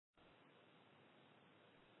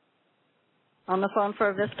On the phone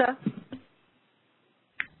for Vista?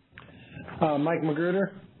 Mike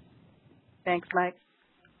Magruder. Thanks, Mike.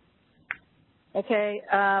 Okay,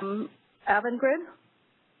 Avangrid?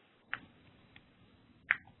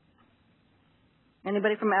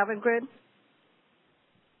 Anybody from Avangrid?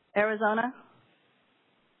 Arizona?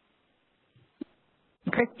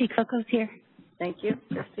 Christy Coco's here. Thank you,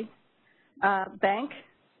 Christy. Bank?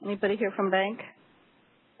 Anybody here from Bank?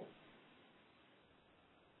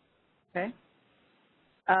 Okay.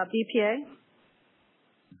 BPA?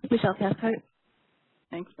 Michelle Cathcart.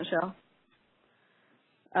 Thanks, Michelle.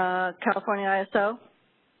 California ISO?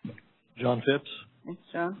 John Phipps. Thanks,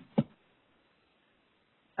 John.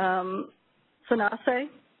 Sanase?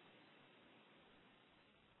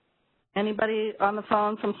 Anybody on the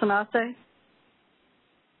phone from Sanase?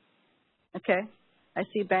 Okay. I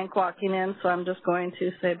see Bank walking in, so I'm just going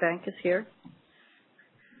to say Bank is here.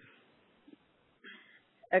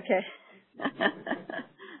 Okay.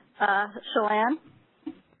 Chelan?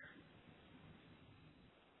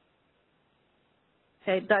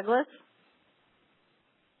 Okay, Douglas?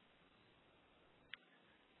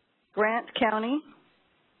 Grant County?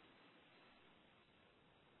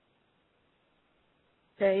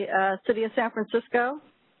 Okay, City of San Francisco?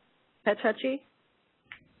 Hetchy?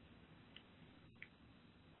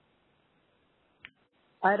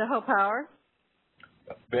 Idaho Power?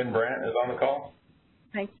 Ben Brandt is on the call.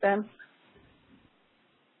 Thanks, Ben.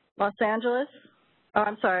 Los Angeles? Oh,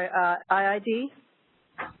 I'm sorry, IID?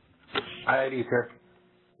 IID, sir.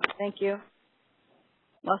 Thank you.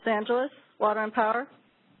 Los Angeles, Water and Power?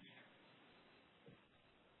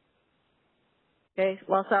 Okay,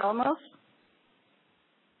 Los Alamos?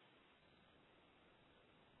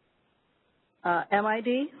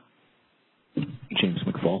 MID? James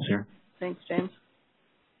McFall's here. Thanks, James.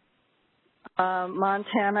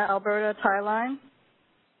 Montana, Alberta, tie line?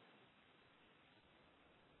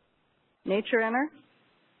 Nature Enter?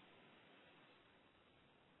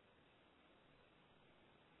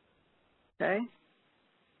 Okay.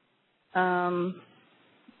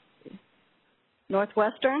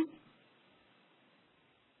 Northwestern?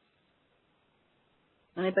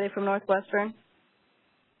 Anybody from Northwestern?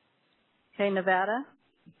 Okay, Nevada?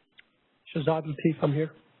 Shazad Latif, I'm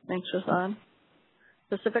here. Thanks, Shazad.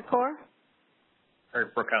 Pacific Corps?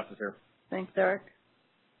 Eric Brookhouse is here. Thanks, Eric.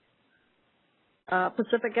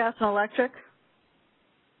 Pacific Gas and Electric?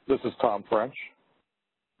 This is Tom French.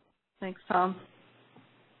 Thanks, Tom.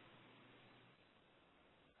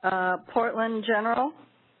 Portland General?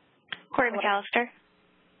 Corey McAllister.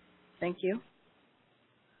 Thank you.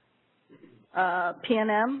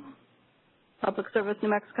 PNM, Public Service New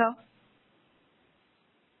Mexico?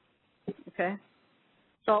 Okay.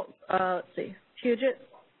 So, let's see. Puget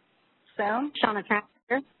Sound? Shauna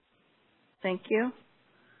Tracker. Thank you.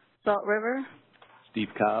 Salt River? Steve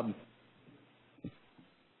Cobb. Thank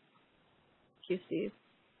you, Steve.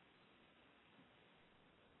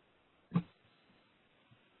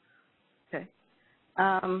 Okay.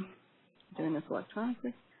 Doing this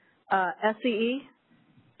electronically. SCE?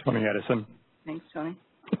 Tony Edison. Thanks, Tony.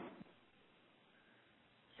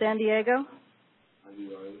 San Diego?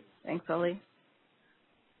 Thanks, Ali.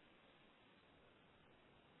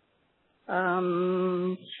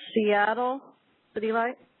 Seattle, City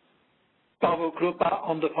Light? Pavel Krupa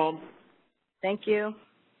on the phone. Thank you.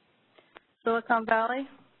 Silicon Valley?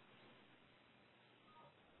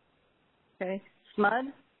 Okay.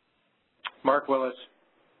 SMUD? Mark Willis.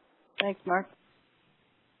 Thanks, Mark.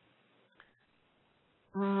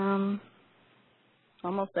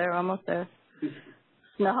 Almost there, almost there.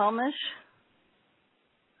 Snohomish?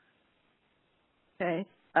 Okay.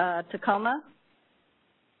 Tacoma?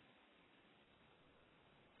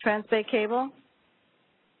 Transbay Cable?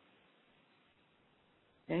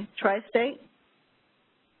 Okay. Tri-State?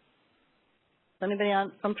 Anybody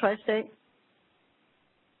on from Tri-State?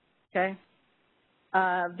 Okay.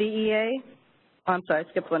 VEA? Oh, I'm sorry, I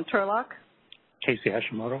skipped one. Turlock? Casey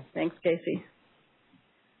Hashimoto. Thanks, Casey.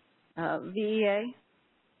 VEA?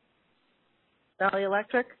 Valley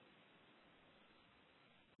Electric?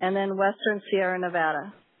 And then Western Sierra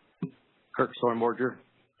Nevada. Kirk Stormborger.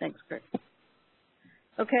 Thanks, Kirk.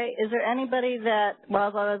 Okay, is there anybody that,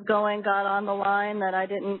 while I was going, got on the line that I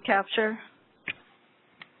didn't capture?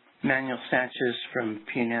 Manuel Sanchez from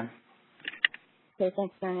PNM. Okay,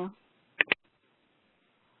 thanks, Daniel.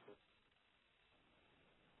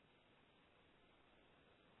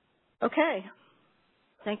 Okay,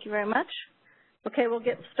 thank you very much. Okay, we'll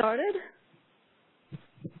get started.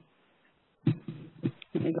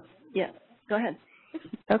 Yeah, go ahead.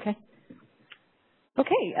 Okay.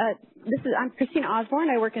 Okay, I'm Christine Osborne.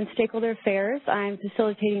 I work in Stakeholder Affairs. I'm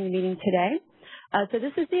facilitating the meeting today. So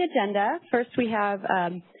this is the agenda. First, we have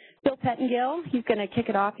Bill Pettengill. He's going to kick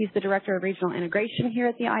it off. He's the Director of Regional Integration here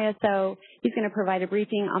at the ISO. He's going to provide a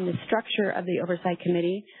briefing on the structure of the Oversight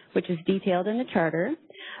Committee, which is detailed in the charter.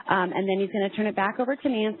 And then he's going to turn it back over to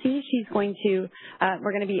Nancy. She's going to,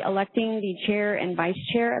 we're going to be electing the chair and vice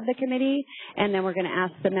chair of the committee, and then we're going to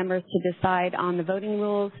ask the members to decide on the voting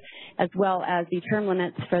rules as well as the term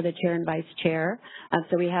limits for the chair and vice chair.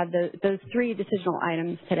 So we have those three decisional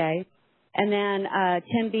items today. And then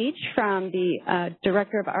Tim Beach from the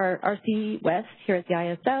Director of RC West here at the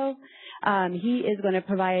ISO. He is going to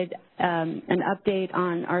provide an update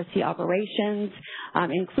on RC operations.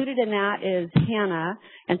 Included in that is Hannah.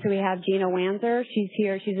 And so we have Gina Wanzer. She's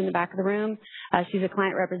here. She's in the back of the room. She's a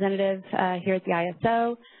client representative here at the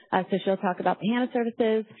ISO. So she'll talk about the Hannah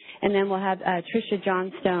services. And then we'll have Tricia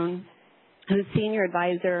Johnstone, who's Senior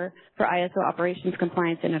Advisor for ISO Operations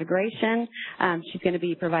Compliance and Integration. She's going to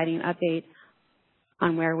be providing an update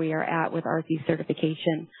on where we are at with RC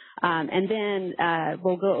certification. And then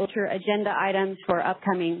we'll go over agenda items for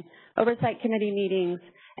upcoming Oversight Committee meetings,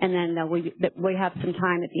 and then we have some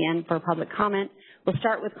time at the end for public comment. We'll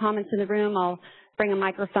start with comments in the room. I'll bring a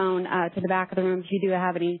microphone to the back of the room if you do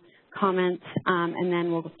have any comments, and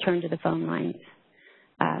then we'll turn to the phone lines.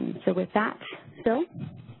 So with that, Bill?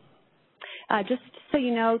 Just so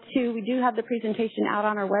you know, too, we do have the presentation out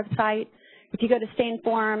on our website. If you go to Stay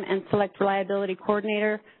Informed and select Reliability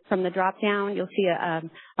Coordinator from the drop-down, you'll see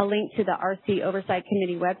a link to the RC Oversight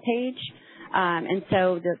Committee webpage. And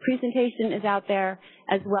so the presentation is out there,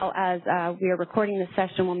 as well as we are recording this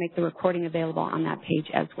session. We'll make the recording available on that page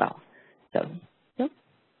as well. So, Bill?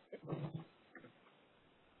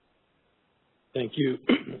 Thank you.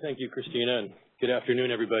 Thank you, Christina, and good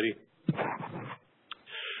afternoon, everybody.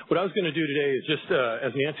 What I was going to do today is just,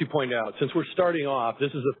 as Nancy pointed out, since we're starting off, this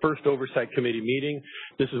is the first Oversight Committee meeting.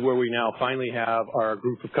 This is where we now finally have our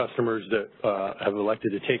group of customers that have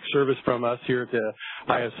elected to take service from us here at the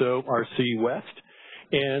ISO RC West.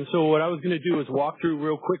 And so what I was going to do is walk through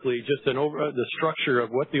real quickly just the structure of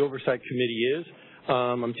what the Oversight Committee is.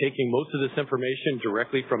 I'm taking most of this information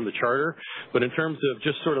directly from the charter, but in terms of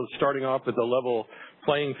just sort of starting off with the level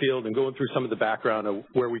playing field and going through some of the background of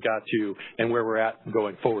where we got to and where we're at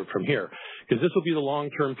going forward from here. Because this will be the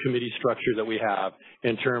long-term committee structure that we have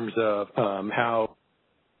in terms of how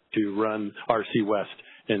to run RC West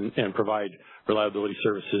and provide reliability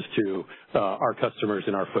services to our customers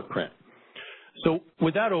in our footprint. So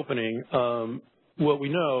with that opening, what we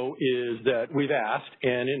know is that we've asked,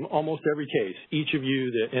 and in almost every case, each of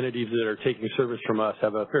you, the entities that are taking service from us,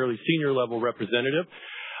 have a fairly senior level representative.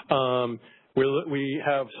 We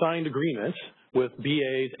have signed agreements with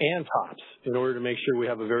BAs and TOPS in order to make sure we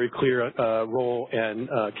have a very clear role and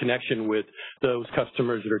connection with those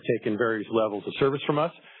customers that are taking various levels of service from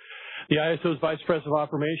us. The ISO's Vice President of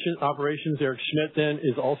Operations, Eric Schmidt, then,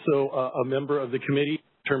 is also a member of the committee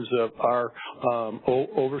in terms of our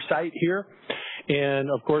oversight here. And,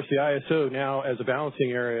 of course, the ISO now, as a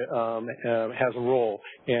balancing area, has a role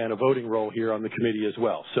and a voting role here on the committee as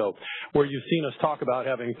well. So where you've seen us talk about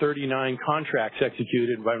having 39 contracts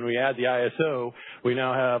executed, when we add the ISO, we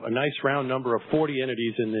now have a nice round number of 40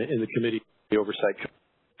 entities in the committee, the oversight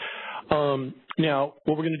committee. Now,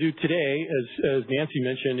 what we're going to do today, as Nancy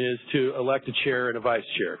mentioned, is to elect a chair and a vice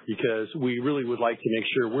chair, because we really would like to make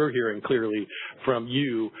sure we're hearing clearly from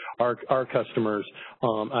you, our customers,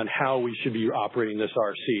 on how we should be operating this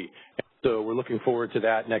RC. So we're looking forward to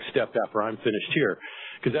that next step after I'm finished here,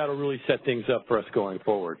 because that'll really set things up for us going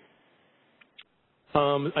forward.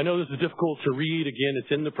 I know this is difficult to read. Again,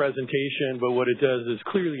 it's in the presentation, but what it does is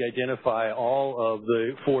clearly identify all of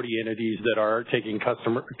the 40 entities that are taking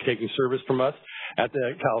service from us at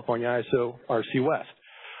the California ISO RC West.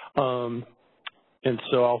 And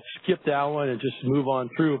so I'll skip that one and just move on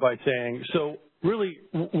through by saying, so really,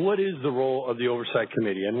 what is the role of the Oversight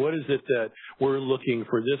Committee, and what is it that we're looking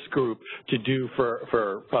for this group to do for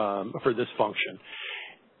this function?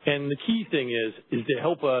 And the key thing is to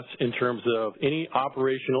help us in terms of any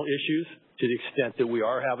operational issues to the extent that we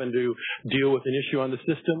are having to deal with an issue on the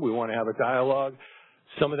system. We want to have a dialogue.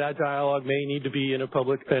 Some of that dialogue may need to be in a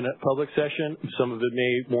public session. Some of it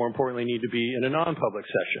may, more importantly, need to be in a non-public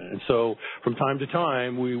session. And so from time to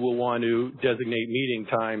time, we will want to designate meeting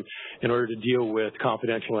time in order to deal with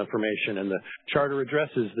confidential information. And the charter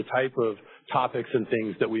addresses the type of topics and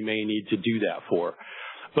things that we may need to do that for.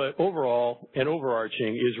 But overall and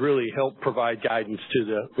overarching is really help provide guidance to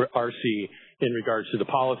the RC in regards to the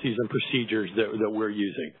policies and procedures that we're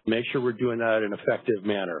using. Make sure we're doing that in an effective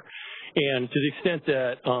manner. And to the extent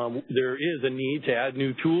that there is a need to add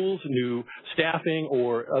new tools, new staffing,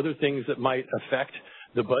 or other things that might affect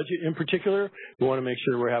the budget in particular, we want to make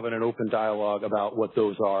sure we're having an open dialogue about what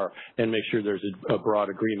those are and make sure there's a broad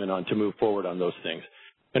agreement on to move forward on those things.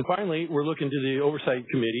 And finally, we're looking to the Oversight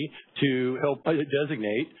Committee to help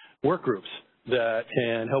designate work groups that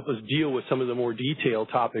can help us deal with some of the more detailed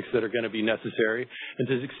topics that are going to be necessary. And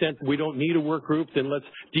to the extent we don't need a work group, then let's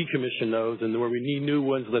decommission those. And where we need new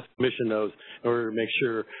ones, let's commission those in order to make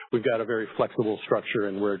sure we've got a very flexible structure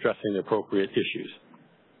and we're addressing the appropriate issues.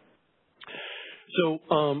 So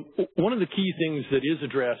one of the key things that is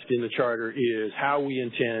addressed in the charter is how we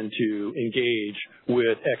intend to engage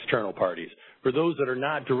with external parties. For those that are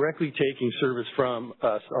not directly taking service from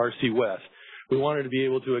us, RC West, we wanted to be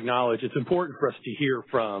able to acknowledge it's important for us to hear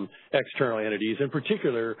from external entities, in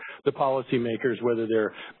particular the policymakers, whether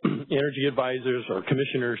they're energy advisors or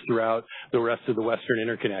commissioners throughout the rest of the Western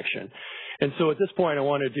interconnection. And so at this point, I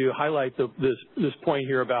wanted to highlight this point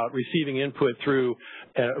here about receiving input through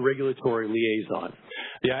a regulatory liaison.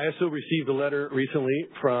 The ISO received a letter recently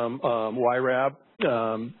from YRAB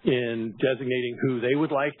in designating who they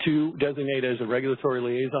would like to designate as a regulatory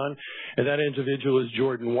liaison, and that individual is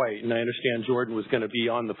Jordan White. And I understand Jordan was going to be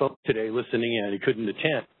on the phone today listening in. He couldn't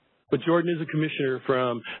attend. But Jordan is a commissioner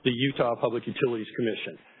from the Utah Public Utilities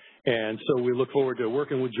Commission. And so we look forward to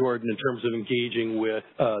working with Jordan in terms of engaging with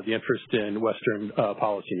the interest in Western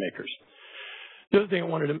policymakers. The other thing I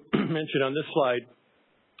wanted to mention on this slide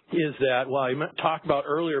is that while I talked about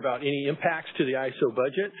earlier about any impacts to the ISO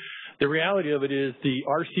budget, the reality of it is the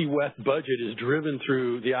RC West budget is driven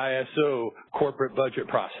through the ISO corporate budget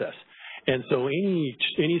process. And so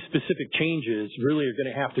any specific changes really are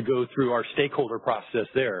going to have to go through our stakeholder process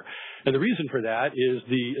there. And the reason for that is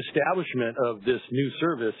the establishment of this new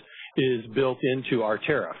service is built into our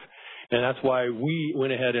tariff. And that's why we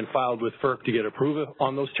went ahead and filed with FERC to get approval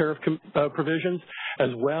on those tariff provisions, as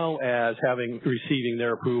well as receiving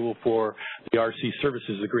their approval for the RC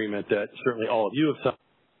services agreement that certainly all of you have signed.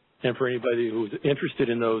 And for anybody who's interested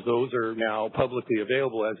in those are now publicly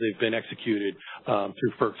available as they've been executed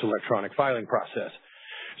through FERC's electronic filing process.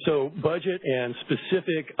 So budget and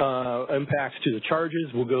specific impacts to the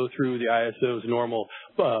charges will go through the ISO's normal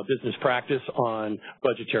business practice on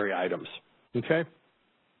budgetary items. Okay?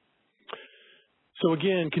 So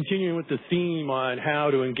again, continuing with the theme on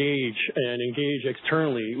how to engage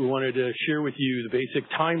externally, we wanted to share with you the basic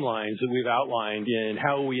timelines that we've outlined in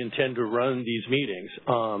how we intend to run these meetings.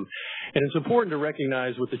 And it's important to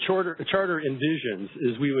recognize what the charter envisions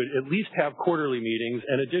is we would at least have quarterly meetings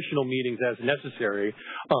and additional meetings as necessary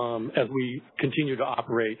as we continue to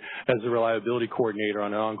operate as a reliability coordinator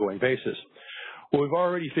on an ongoing basis. What we've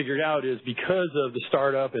already figured out is because of the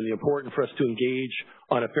startup and the importance for us to engage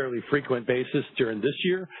on a fairly frequent basis during this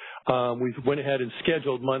year, we've went ahead and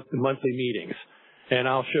scheduled monthly meetings. And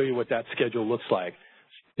I'll show you what that schedule looks like.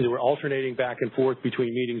 We're alternating back and forth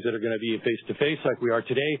between meetings that are going to be face-to-face like we are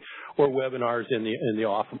today or webinars in the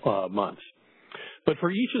off months. But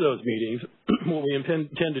for each of those meetings, what we intend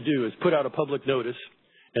to do is put out a public notice.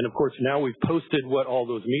 And, of course, now we've posted what all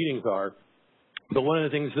those meetings are. But one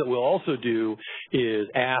of the things that we'll also do is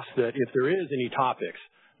ask that if there is any topics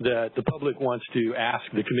that the public wants to ask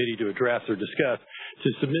the committee to address or discuss, to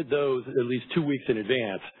submit those at least 2 weeks in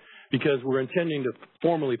advance, because we're intending to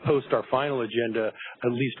formally post our final agenda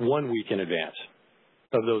at least 1 week in advance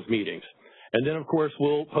of those meetings. And then, of course,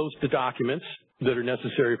 we'll post the documents that are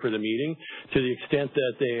necessary for the meeting to the extent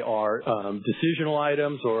that they are decisional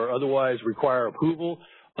items or otherwise require approval.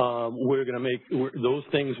 We're going to make those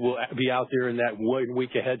things will be out there in that 1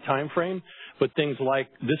 week ahead time frame. But things like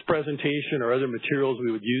this presentation or other materials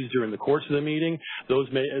we would use during the course of the meeting, those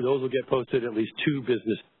will get posted at least 2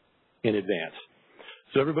 business in advance.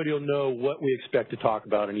 So everybody will know what we expect to talk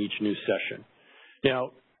about in each new session.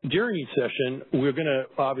 Now, during each session, we're going to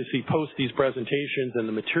obviously post these presentations and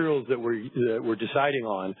the materials that we're deciding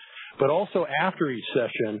on. But also after each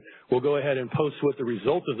session, we'll go ahead and post what the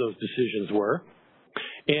result of those decisions were.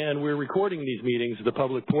 And we're recording these meetings, the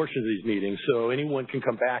public portion of these meetings, so anyone can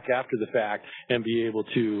come back after the fact and be able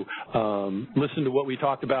to listen to what we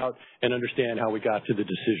talked about and understand how we got to the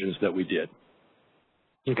decisions that we did.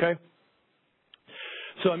 Okay?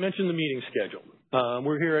 So I mentioned the meeting schedule.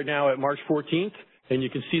 We're here now at March 14th, and you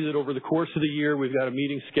can see that over the course of the year, we've got a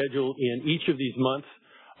meeting schedule in each of these months.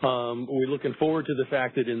 We're looking forward to the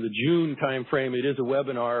fact that in the June time frame, it is a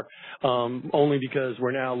webinar, only because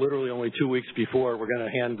we're now literally only 2 weeks before we're going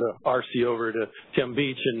to hand the RC over to Tim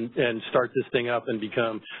Beach and start this thing up and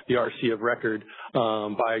become the RC of record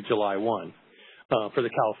by July 1 for the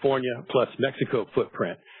California plus Mexico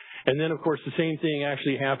footprint. And then, of course, the same thing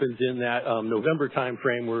actually happens in that November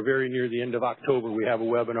timeframe. We're very near the end of October. We have a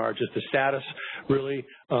webinar, just a status, really,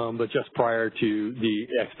 but just prior to the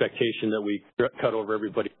expectation that we cut over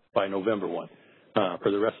everybody by November 1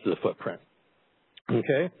 for the rest of the footprint.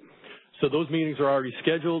 Okay? So those meetings are already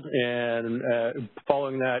scheduled, and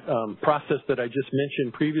following that process that I just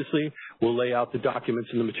mentioned previously, we'll lay out the documents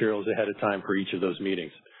and the materials ahead of time for each of those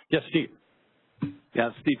meetings. Yes, Steve. Yeah,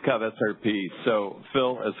 Steve Cobb, SRP. So,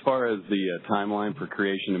 Phil, as far as the timeline for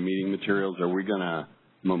creation of meeting materials, are we going to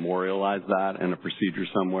memorialize that in a procedure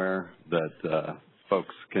somewhere that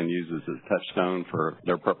folks can use as a touchstone for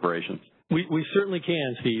their preparations? We certainly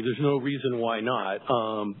can, Steve. There's no reason why not.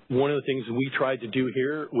 One of the things we tried to do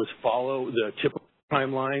here was follow the typical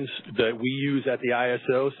timelines that we use at the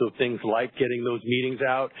ISO, so things like getting those meetings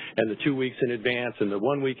out and the 2 weeks in advance and the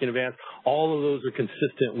 1 week in advance, all of those are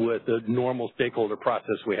consistent with the normal stakeholder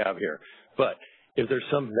process we have here. But if there's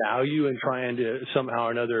some value in trying to somehow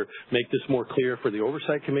or another make this more clear for the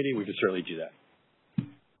Oversight Committee, we can certainly do that.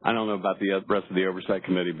 I don't know about the rest of the Oversight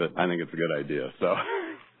Committee, but I think it's a good idea. So.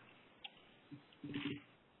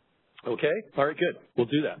 Okay, all right, good. We'll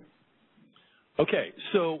do that. Okay,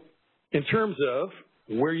 so in terms of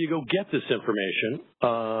where you go get this information,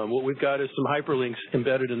 what we've got is some hyperlinks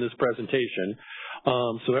embedded in this presentation,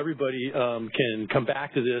 so everybody can come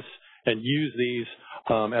back to this and use these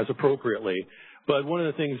as appropriately. But one of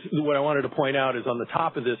the things, what I wanted to point out is on the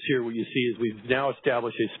top of this here, what you see is we've now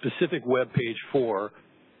established a specific web page for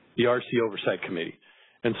the RC Oversight Committee.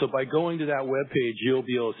 And so by going to that web page, you'll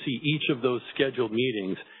be able to see each of those scheduled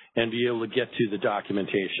meetings and be able to get to the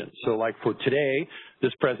documentation. So like for today,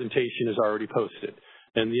 this presentation is already posted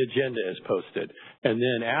and the agenda is posted. And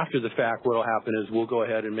then after the fact, what will happen is we'll go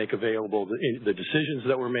ahead and make available the decisions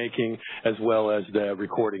that we're making as well as the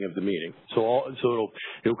recording of the meeting. So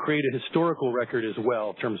it'll create a historical record as well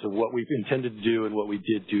in terms of what we've intended to do and what we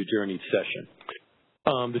did do during each session.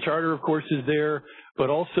 The charter, of course, is there, but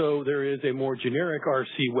also there is a more generic RC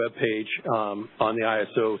webpage on the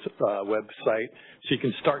ISO website. So you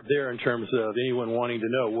can start there in terms of anyone wanting to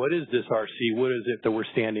know what is this RC, what is it that we're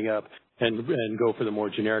standing up, and go for the more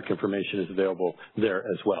generic information is available there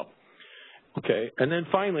as well. Okay, and then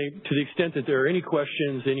finally, to the extent that there are any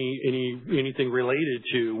questions, anything related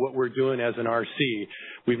to what we're doing as an RC,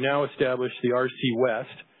 we've now established the RC West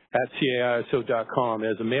at caiso.com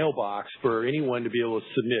as a mailbox for anyone to be able to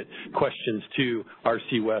submit questions to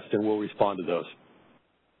RC West, and we'll respond to those.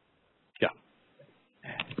 Yeah.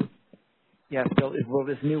 Yeah, so will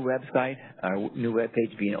this new website, new web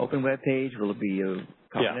page be an open web page? Will it be a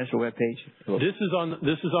confidential web page? This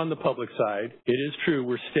is on the public side. It is true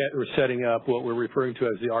we're setting up what we're referring to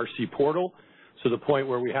as the RC portal, so the point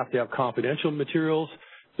where we have to have confidential materials.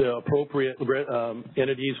 The appropriate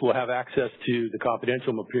entities will have access to the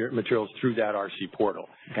confidential materials through that RC portal.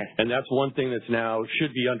 Okay. And that's one thing that's now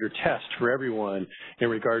should be under test for everyone in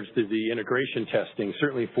regards to the integration testing,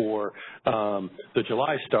 certainly for the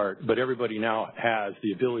July start, but everybody now has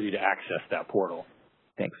the ability to access that portal.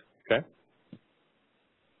 Thanks. Okay.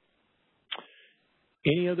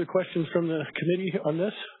 Any other questions from the committee on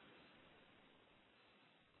this?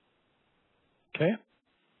 Okay.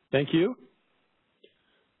 Thank you.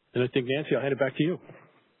 And I think, Nancy, I'll hand it back to you.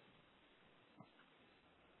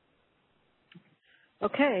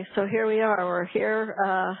 Okay, so here we are. We're here.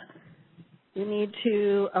 We need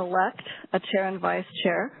to elect a chair and vice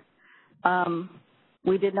chair.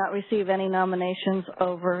 We did not receive any nominations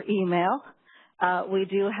over email. We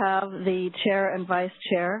do have the chair and vice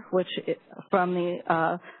chair, which from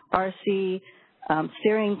the RC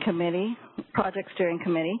steering committee, project steering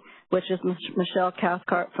committee, which is Michelle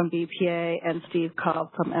Cathcart from BPA and Steve Cobb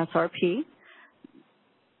from SRP.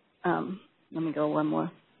 Let me go one more.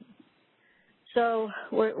 So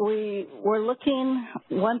we're looking,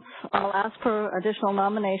 once I'll ask for additional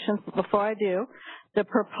nominations, but before I do, the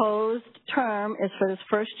proposed term is for this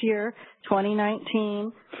first year,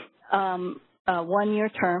 2019, one-year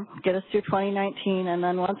term, get us through 2019, and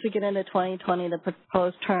then once we get into 2020, the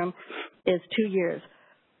proposed term is 2 years.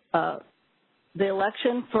 The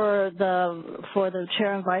election for the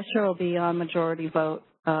chair and vice chair will be on majority vote,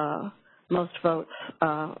 most votes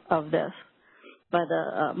of this by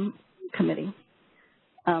the committee.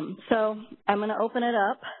 So I'm going to open it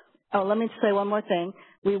up. Oh, let me say one more thing.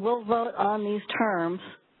 We will vote on these terms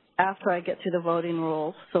after I get to the voting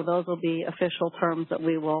rules, so those will be official terms that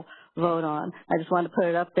we will vote on. I just wanted to put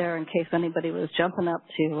it up there in case anybody was jumping up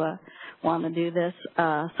to want to do this.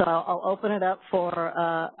 So I'll open it up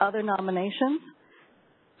for other nominations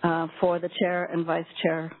for the chair and vice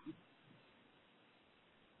chair.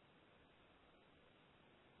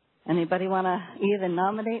 Anybody want to even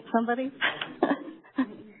nominate somebody?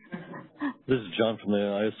 This is John from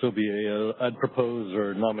the ISOBA. I'd propose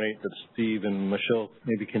or nominate that Steve and Michelle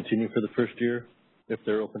maybe continue for the first year, if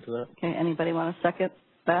they're open to that. Okay, anybody want to second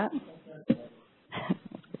that?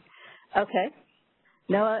 Okay.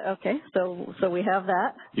 No, okay, so we have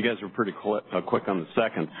that. You guys were pretty quick on the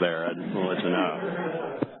seconds there. I just want to let you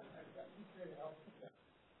know.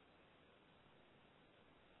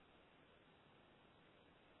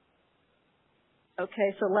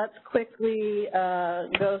 Okay, so let's quickly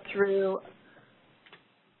go through. I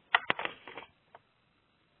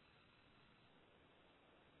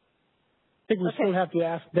think we still have to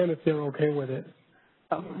ask them if they're okay with it.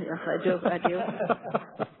 Oh, yes, I do.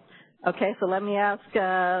 Okay, so let me ask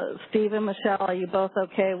Steve and Michelle, are you both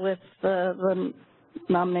okay with the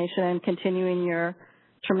nomination and continuing your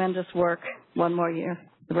tremendous work one more year,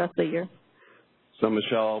 the rest of the year? So,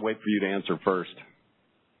 Michelle, I'll wait for you to answer first.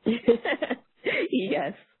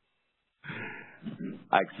 Yes.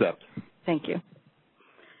 I accept. Thank you.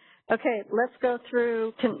 Okay, let's go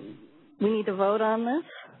through. We need to vote on this?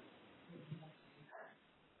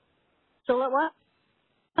 So why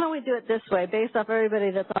don't we do it this way? Based off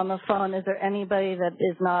everybody that's on the phone, is there anybody that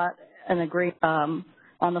is not on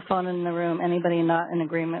the phone in the room, anybody not in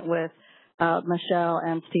agreement with Michelle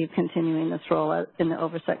and Steve continuing this role in the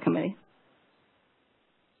Oversight Committee?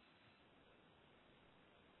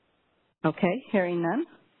 Okay, hearing none.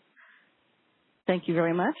 Thank you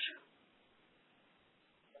very much.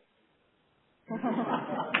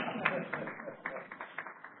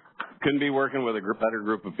 Couldn't be working with a better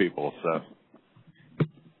group of people, so.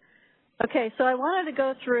 Okay, so I wanted to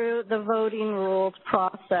go through the voting rules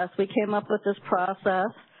process. We came up with this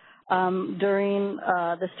process during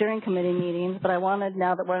the steering committee meetings, but I wanted,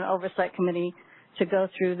 now that we're an oversight committee, to go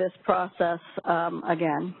through this process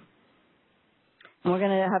again. And we're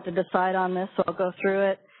going to have to decide on this, so I'll go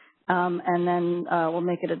through it, and then we'll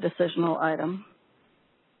make it a decisional item.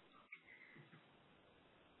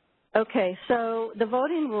 Okay, so the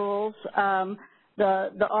voting rules, the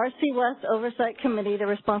RC West Oversight Committee, they're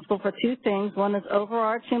responsible for two things. One is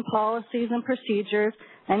overarching policies and procedures.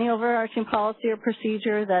 Any overarching policy or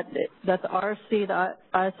procedure that the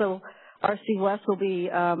ISO RC West will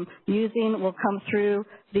be using will come through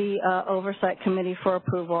the Oversight Committee for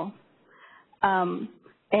approval.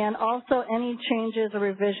 And also any changes or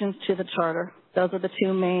revisions to the charter. Those are the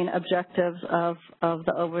two main objectives of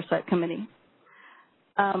the Oversight Committee.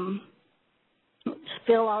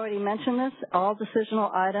 Phil already mentioned this, all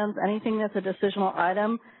decisional items, anything that's a decisional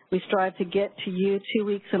item, we strive to get to you 2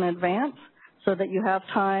 weeks in advance so that you have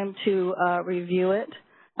time to review it.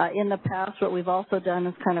 In the past, what we've also done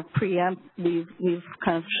is kind of preempt, we've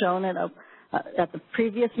kind of shown it at the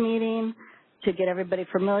previous meeting to get everybody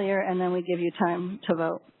familiar, and then we give you time to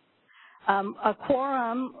vote. A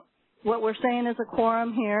quorum, what we're saying is a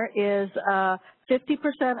quorum here is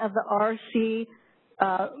 50% of the RC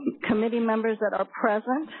committee members that are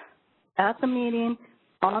present at the meeting,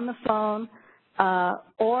 on the phone,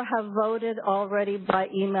 or have voted already by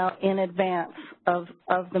email in advance of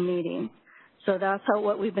the meeting. So that's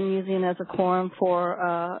what we've been using as a quorum for,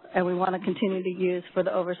 and we want to continue to use for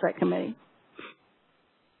the Oversight Committee.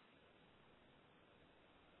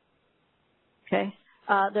 Okay.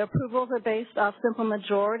 The approvals are based off simple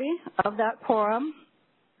majority of that quorum.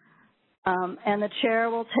 And the chair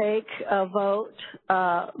will take a vote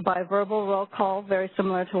by verbal roll call, very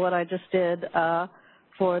similar to what I just did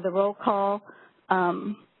for the roll call.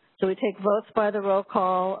 So we take votes by the roll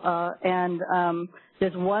call, and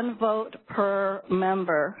there's one vote per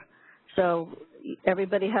member. So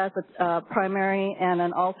everybody has a primary and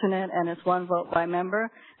an alternate, and it's one vote by member.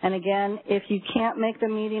 And again, if you can't make the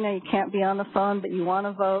meeting or you can't be on the phone, but you want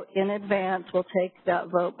to vote in advance, we'll take that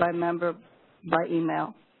vote by member by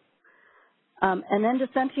email. And then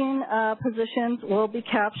dissenting positions will be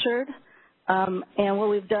captured, and what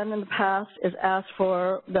we've done in the past is ask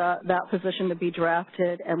for that position to be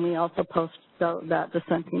drafted, and we also post that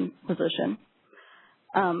dissenting position.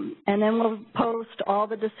 And then we'll post all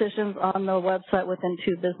the decisions on the website within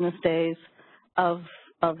 2 business days of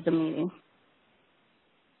the meeting.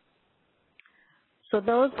 So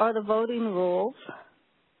those are the voting rules.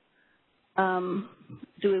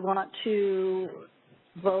 Do we want to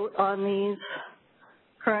vote on these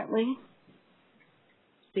currently?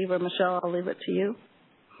 Steve or Michelle, I'll leave it to you.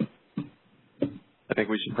 I think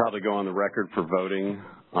we should probably go on the record for voting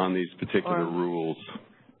on these particular rules.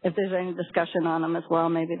 If there's any discussion on them as well,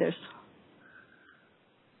 maybe there's.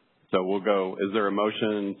 So we'll go, is there a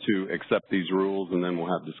motion to accept these rules, and then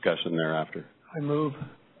we'll have discussion thereafter? I move.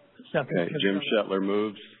 Okay, Jim Shetler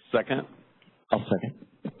moves. Second? I'll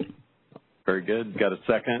second. Very good. Got a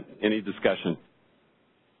second? Any discussion?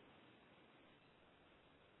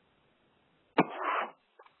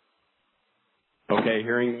 Okay,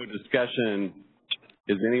 hearing no discussion,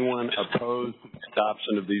 is anyone opposed to the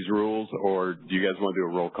adoption of these rules, or do you guys want to do a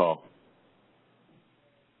roll call?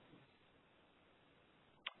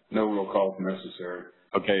 No roll call is necessary.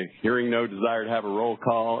 Okay, hearing no desire to have a roll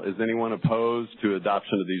call, is anyone opposed to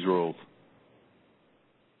adoption of these rules?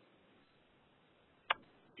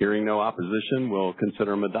 Hearing no opposition, we'll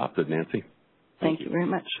consider them adopted. Nancy? Thank you very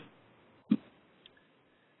much.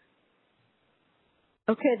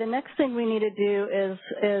 Okay, the next thing we need to do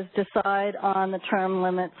is decide on the term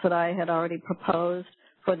limits that I had already proposed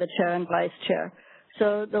for the chair and vice chair.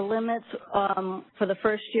 So the limits for the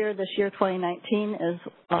first year, this year 2019, is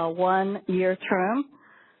a 1-year term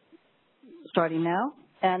starting now,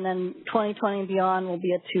 and then 2020 and beyond will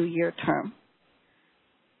be a 2-year term.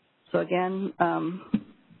 So again,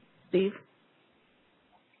 Steve?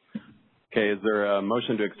 Okay, is there a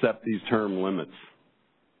motion to accept these term limits?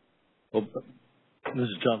 Well, this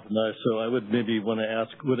is John from NICE. So I would maybe want to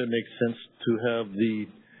ask, would it make sense to have the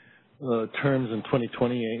terms in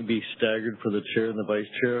 2020 be staggered for the chair and the vice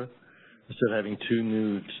chair instead of having two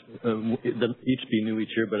new, each be new each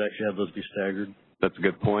year, but actually have those be staggered? That's a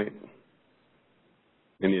good point.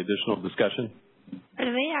 Any additional discussion? Are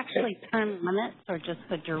they actually term limits or just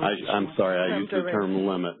the duration? I'm sorry, I used the term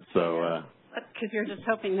limit, so. Because you're just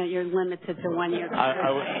hoping that you're limited to 1 year.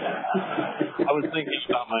 I was thinking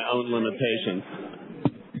about my own limitations.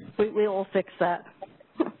 We will fix that.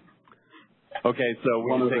 Okay, so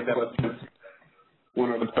we take that.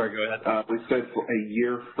 Sorry, go ahead. We said a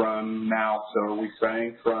year from now, so are we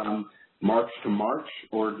saying from March to March,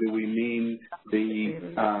 or do we mean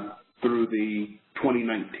the through the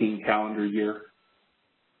 2019 calendar year?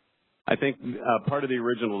 I think part of the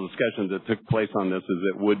original discussion that took place on this is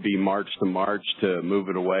it would be March to March to move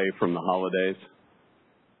it away from the holidays.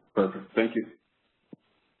 Perfect. Thank you.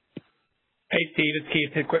 Hey, Steve, it's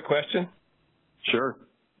Keith. A quick question. Sure.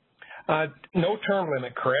 No term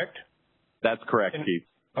limit, correct? That's correct, Keith.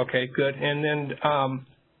 Okay, good. And then,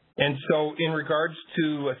 and so in regards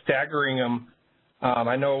to staggering them,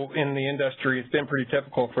 I know in the industry it's been pretty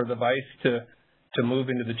typical for the vice to move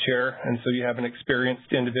into the chair, and so you have an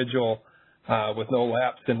experienced individual with no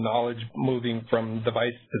lapse in knowledge moving from the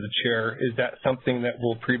vice to the chair. Is that something that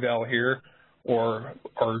will prevail here, or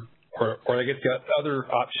I guess the other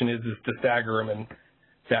option is to stagger them, and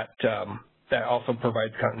that also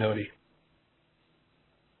provides continuity?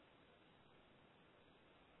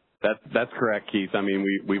 That's correct, Keith. I mean,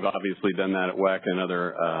 we've obviously done that at WEC and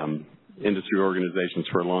other industry organizations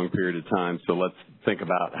for a long period of time. So let's think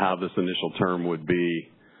about how this initial term would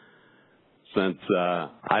be, since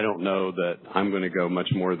I don't know that I'm going to go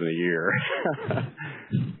much more than a year.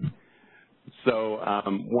 So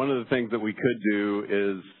one of the things that we could do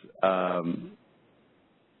is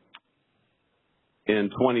in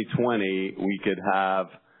 2020, we could have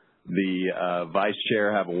the vice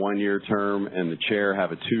chair have a 1-year term and the chair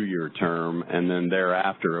have a 2-year term, and then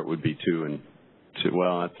thereafter it would be 2 and 2.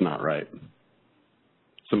 Well, that's not right.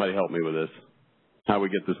 Somebody help me with this. How we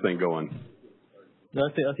get this thing going? No,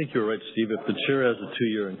 I think you're right, Steve. If the chair has a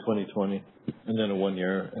 2-year in 2020 and then a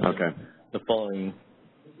 1-year, and okay, the following.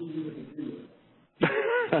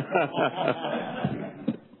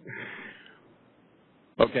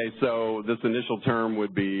 Okay, so this initial term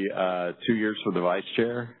would be 2 years for the vice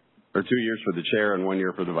chair, or 2 years for the chair and 1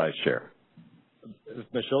 year for the vice chair. If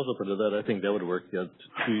Michelle's open to that, I think that would work. Yeah,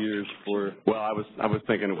 2 years for. Well, I was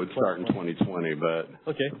thinking it would start in 2020, but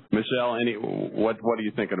okay. Michelle, what are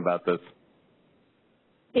you thinking about this?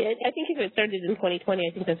 Yeah, I think if it started in 2020,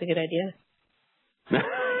 I think that's a good idea.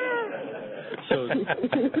 So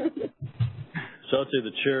I'd say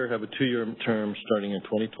the chair have a 2-year term starting in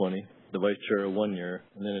 2020, the vice chair a 1 year,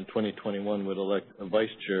 and then in 2021 would elect a vice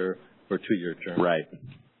chair for a 2-year term. Right.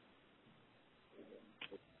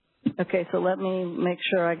 Okay, so let me make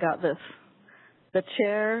sure I got this. The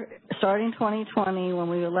chair, starting 2020, when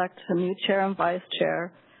we elect a new chair and vice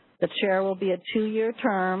chair, the chair will be a 2-year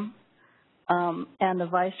term, and the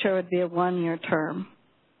vice chair would be a 1-year term.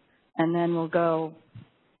 And then we'll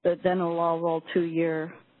all roll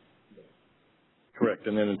 2-year. Correct.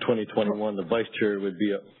 And then in 2021, the vice chair would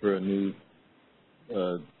be up for a new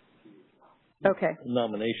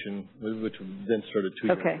nomination, which would then start a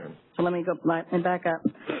 2-year term. Okay, so let me go back up.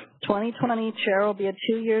 2020, chair will be a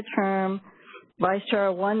 2-year term, vice chair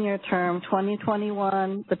a 1-year term.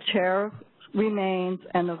 2021, the chair remains,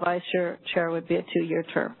 and the vice chair would be a 2-year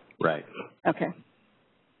term. Right. Okay.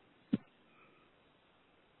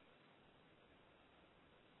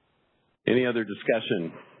 Any other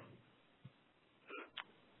discussion?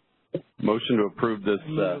 Motion to approve this.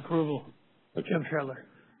 Approval. Okay. Jim Shetler.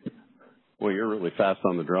 Well, you're really fast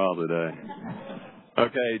on the draw today.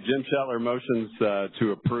 Okay, Jim Shetler motions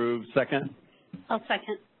to approve. Second? I'll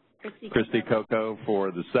second. Christy Coco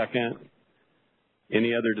for the second.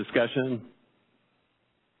 Any other discussion?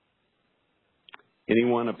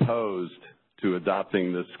 Anyone opposed to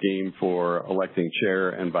adopting the scheme for electing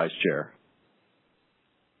chair and vice chair?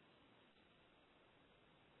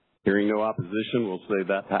 Hearing no opposition, we'll say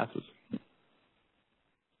that passes.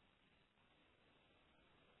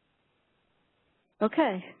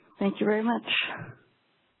 Okay, thank you very much.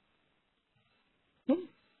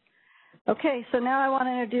 Okay, so now I want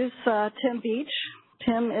to introduce Tim Beach.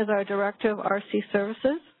 Tim is our Director of RC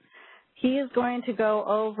Services. He is going to go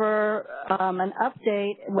over an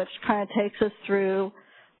update which kind of takes us through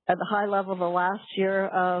at the high level the last year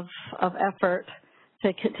of effort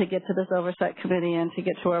to get to this Oversight Committee and to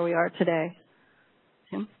get to where we are today.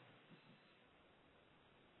 Tim?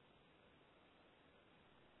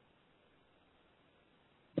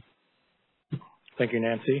 Thank you,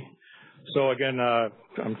 Nancy. So again,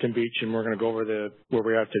 I'm Tim Beach, and we're going to go over where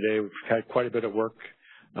we are today. We've had quite a bit of work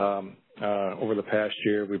over the past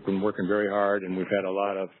year. We've been working very hard, and we've had a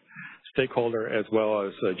lot of stakeholder as well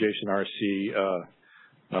as Jason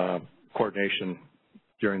RC coordination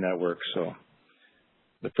during that work. So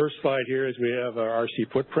the first slide here is we have our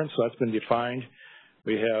RC footprint, so that's been defined.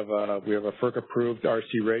 We have a FERC-approved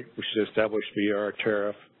RC rate, which is established via our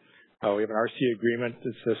tariff. We have an RC agreement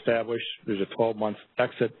that's established. There's a 12-month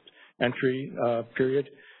exit entry period,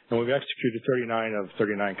 and we've executed 39 of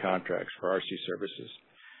 39 contracts for RC services.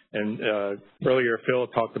 And earlier, Phil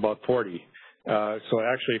talked about 40. So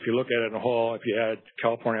actually, if you look at it in a whole, if you add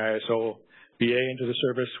California ISO BA into the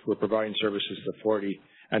service, we're providing services to 40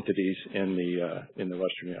 entities in the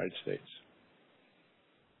Western United States.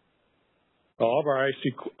 All of our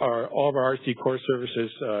RC core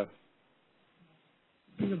services.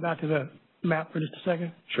 Can you go back to the map for just a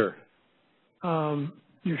second? Sure.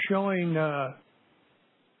 You're showing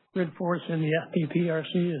grid force in the FPP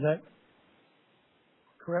RC, is that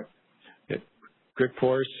correct? Grid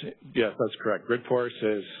force, yes, that's correct. Grid force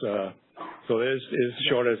is so it is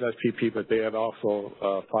showed as SPP, but they have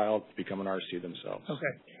also filed to become an RC themselves.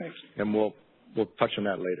 Okay, thanks. And we'll touch on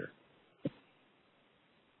that later.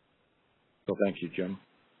 So thank you, Jim.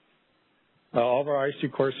 All of our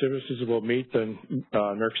IC core services will meet the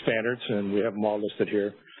NERC standards, and we have them all listed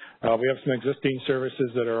here. We have some existing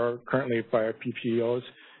services that are currently by our PPOs,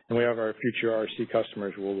 and we have our future RC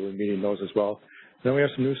customers who will be meeting those as well. Then we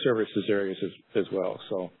have some new services areas as well.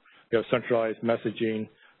 So we have centralized messaging,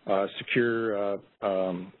 secure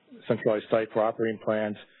centralized site for operating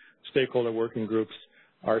plans, stakeholder working groups,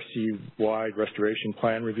 RC-wide restoration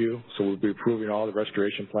plan review. So we'll be approving all the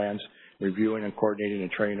restoration plans, reviewing and coordinating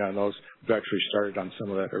and training on those. We've actually started on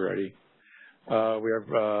some of that already. We have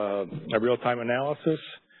a real-time analysis,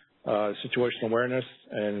 situational awareness,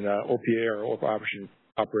 and OPA or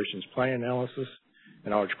operations plan analysis,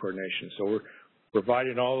 and outage coordination. So we're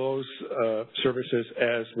providing all those services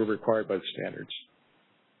as we're required by the standards.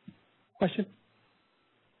 Question?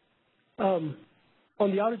 On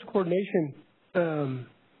the outage coordination,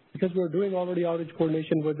 because we're doing already outage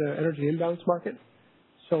coordination with the energy imbalance market,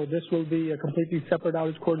 so this will be a completely separate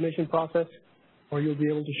outage coordination process, or you'll be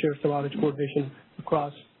able to share some outage coordination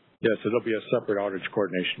across? Yes, it'll be a separate outage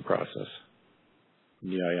coordination process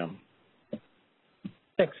in the IM.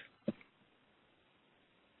 Thanks.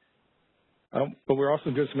 But we're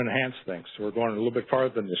also doing some enhanced things. So we're going a little bit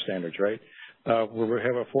farther than the standards, right? We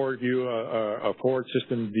have a forward view, a forward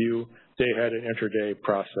system view, day ahead and intraday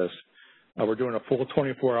process. We're doing a full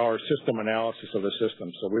 24-hour system analysis of the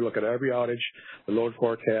system. So we look at every outage, the load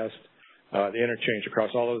forecast, the interchange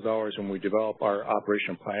across all those hours when we develop our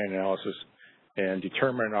operational planning analysis and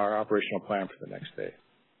determine our operational plan for the next day.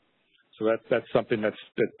 So that's something that's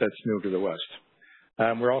new to the West.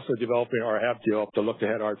 We're also developing, or have developed, a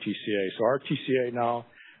look-ahead RTCA. So RTCA now,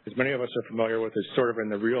 as many of us are familiar with, is sort of in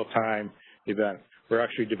the real-time event. We're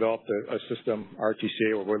actually developed a system,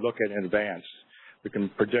 RTCA, where we're looking in advance. We can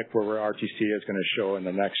predict where our RTCA is going to show in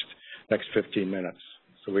the next 15 minutes.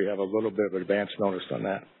 So we have a little bit of advance notice on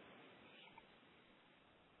that.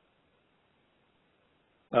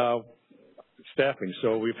 Staffing.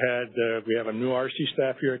 So we have a new RC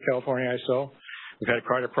staff here at California ISO. We've had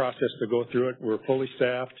quite a process to go through it. We're fully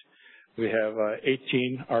staffed. We have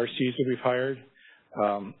 18 RCs that we've hired.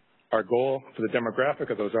 Our goal for the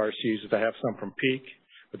demographic of those RCs is to have some from peak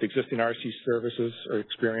with existing RC services or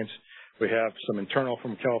experience. We have some internal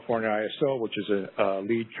from California ISO, which is a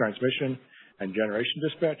lead transmission and generation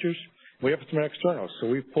dispatchers. We have some externals. So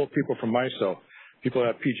we've pulled people from ISO people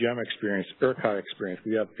that have PGM experience, ERCOT experience.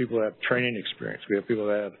 We have people that have training experience. We have people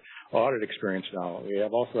that have audit experience now. We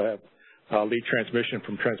also have lead transmission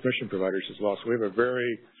from transmission providers as well. So we have a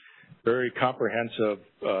very, very comprehensive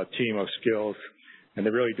team of skills, and they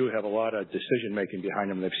really do have a lot of decision-making behind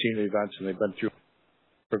them. They've seen the events, and they've been through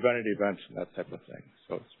prevented events and that type of thing.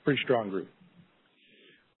 So it's a pretty strong group.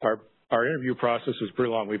 Our interview process was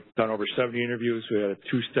pretty long. We've done over 70 interviews. We had a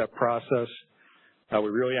two-step process. We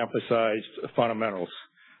really emphasized fundamentals,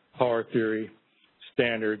 power theory,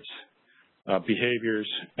 standards, behaviors,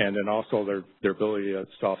 and then also their ability at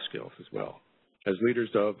soft skills as well. As leaders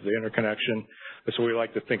of the interconnection, that's what we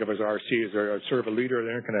like to think of as RCs. They're sort of a leader of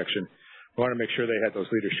the interconnection. We want to make sure they had those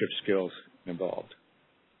leadership skills involved.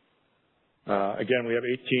 Again, we have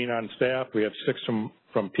 18 on staff. We have 6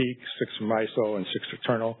 from Peak, 6 from ISO, and 6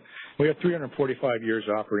 fraternal. We have 345 years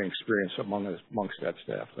of operating experience amongst that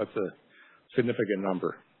staff. That's a significant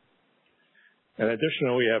number. And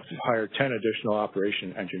additionally, we have hired 10 additional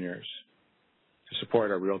operation engineers to support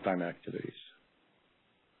our real-time activities.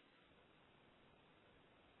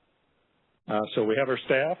 So we have our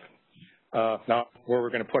staff. Now, where we're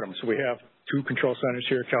going to put them. So we have 2 control centers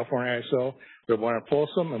here at California ISO. We have one in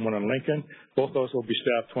Folsom and one in Lincoln. Both those will be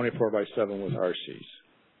staffed 24/7 with RCs.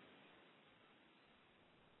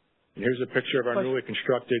 And here's a picture of our newly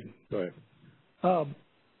constructed. Go ahead.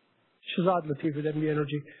 Shazad Latif with MB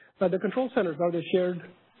Energy. The control centers, are they shared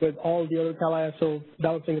with all the other Cal ISO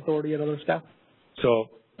balancing authority and other staff? So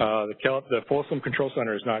the Folsom Control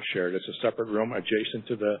Center is not shared. It's a separate room adjacent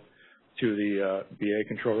to the BA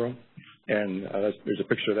control room, and there's a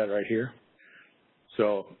picture of that right here.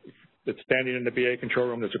 So it's standing in the BA control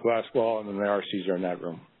room. There's a glass wall, and then the RCs are in that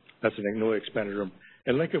room. That's a newly expanded room.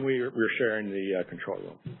 In Lincoln, we're sharing the control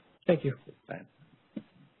room. Thank you.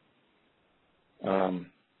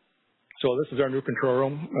 So this is our new control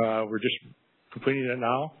room. We're just completing it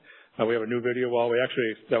now. We have a new video wall.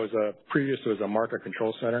 Previous was a market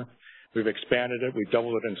control center. We've expanded it. We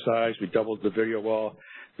doubled it in size. We doubled the video wall.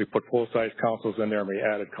 We put full-size consoles in there, and we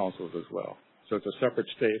added consoles as well. So it's a separate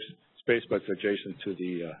space, but it's adjacent to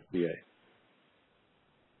the VA.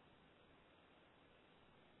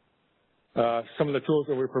 Some of the tools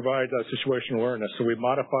that we provide, situational awareness. So we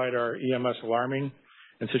modified our EMS alarming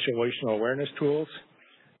and situational awareness tools.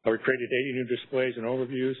 We created 80 new displays and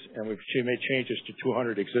overviews, and we've made changes to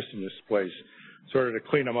 200 existing displays, sort of to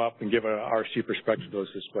clean them up and give an RC perspective to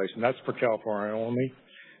those displays. And that's for California only.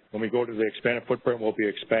 When we go to the expanded footprint, we'll be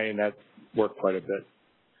expanding that work quite a bit.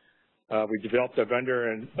 We developed a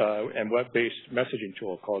vendor and web-based messaging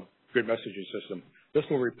tool called Grid Messaging System. This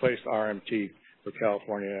will replace RMT for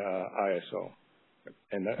California ISO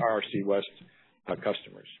and the RC West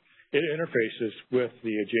customers. It interfaces with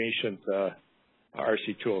the adjacent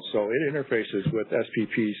RC tools. So it interfaces with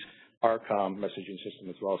SPP's RCOM messaging system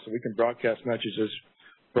as well. So we can broadcast messages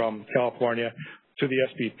from California to the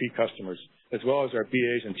SPP customers, as well as our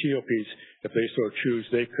BAs and TOPs. If they so choose,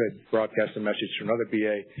 they could broadcast a message to another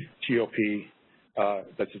BA, TOP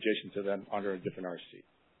that's adjacent to them under a different RC.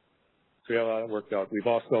 So we have that worked out. We've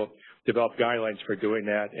also developed guidelines for doing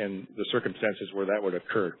that in the circumstances where that would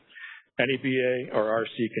occur. Any BA or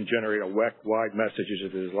RC can generate a WEC-wide message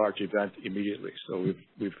if it is a large event immediately. So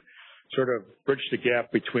we've sort of bridged the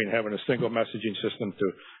gap between having a single messaging system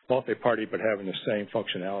to multi-party, but having the same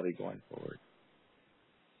functionality going forward.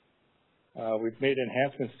 We've made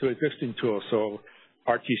enhancements to existing tools. So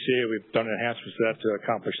RTCA, we've done enhancements to that to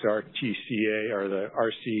accomplish the RTCA or the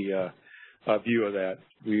RC view of that.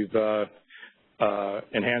 We've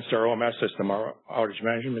enhanced our OMS system, our outage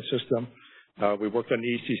management system. We worked on the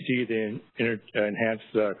ECC to enhance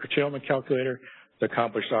the curtailment calculator to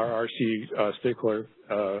accomplish our RC stakeholder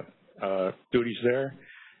duties there.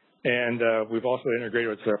 And we've also integrated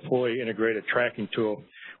with a fully integrated tracking tool,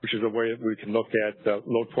 which is a way that we can look at the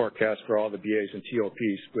load forecast for all the BAs and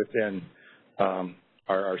TOPs within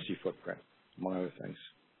our RC footprint, among other things.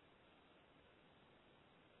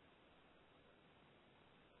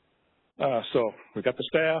 So we've got the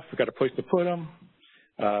staff, we've got a place to put them,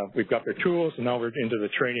 we've got their tools, and now we're into the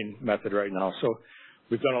training method right now. So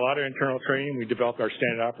we've done a lot of internal training. We developed our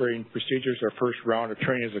standard operating procedures. Our first round of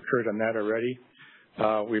training has occurred on that already.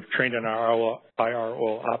 We've trained on our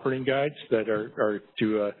IRO operating guides that are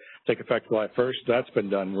to take effect July 1st. That's been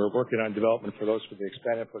done. We're working on development for those for the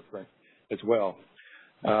expanded footprint as well.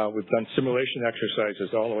 We've done simulation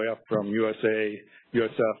exercises all the way up from USA,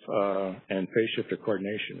 USF, and phase shifter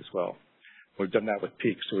coordination as well. We've done that with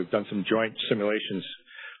Peak, so we've done some joint simulations.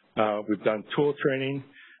 We've done tool training.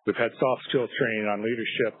 We've had soft skills training on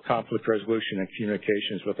leadership, conflict resolution, and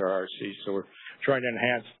communications with our RCs. So we're trying to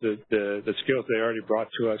enhance the skills they already brought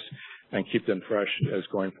to us and keep them fresh as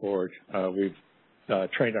going forward. We've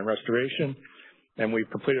trained on restoration, and we've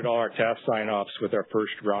completed all our task sign-offs with our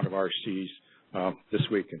first round of RCs this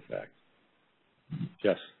week, in fact.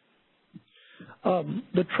 Yes?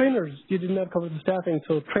 The trainers, you did not cover the staffing,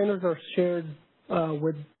 so trainers are shared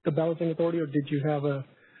with the balancing authority, or did you have a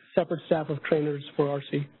separate staff of trainers for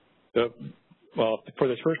RC? Well, for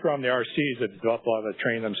this first round, the RCs have developed a lot of the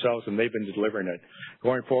training themselves, and they've been delivering it.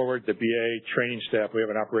 Going forward, the BA training staff, we have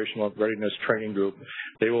an operational readiness training group.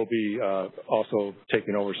 They will be also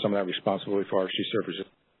taking over some of that responsibility for RC services.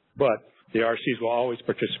 But the RCs will always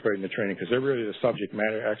participate in the training because they're really the subject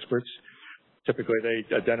matter experts. Typically,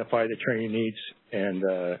 they identify the training needs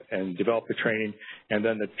and develop the training, and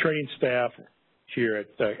then the training staff here at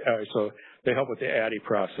so they help with the ADDI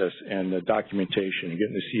process and the documentation and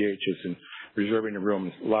getting the CHs and reserving the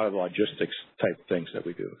rooms, a lot of logistics type things that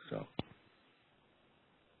we do. So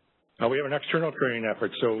we have an external training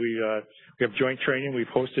effort. So we have joint training. We've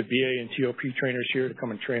hosted BA and TOP trainers here to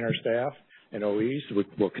come and train our staff and OEs.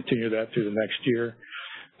 We'll continue that through the next year.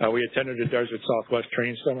 We attended the Desert Southwest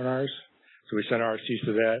training seminars, so we sent RCs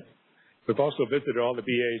to that. We've also visited all the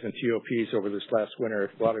BAs and TOPs over this last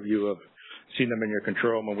winter. A lot of you have seen them in your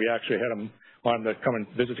control room, and we actually had them on to come and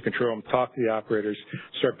visit the control room, talk to the operators,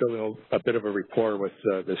 start building a bit of a rapport with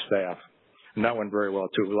the staff. And that went very well,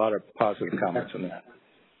 too. A lot of positive comments on that.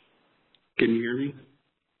 Can you hear me?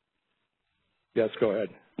 Yes, go ahead.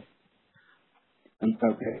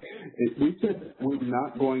 Okay. We said we're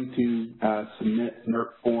not going to submit NERC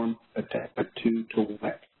form attachment 2 to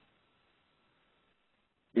WEC.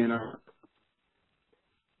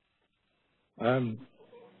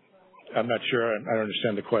 I'm not sure. I don't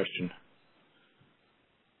understand the question.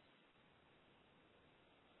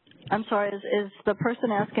 I'm sorry, is the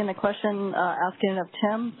person asking the question asking of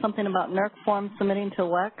Tim something about NERC form submitting to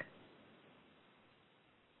WEC?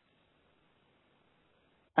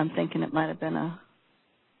 I'm thinking it might have been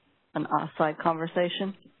an off-site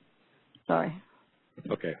conversation. Sorry.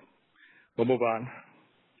 Okay. We'll move on.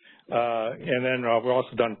 And then we've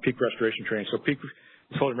also done peak restoration training. So peak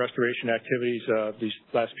holding restoration activities these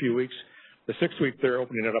last few weeks. The 6th week, they're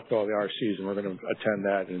opening it up to all the RCs, and we're going to attend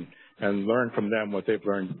that and learn from them what they've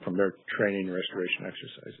learned from their training and restoration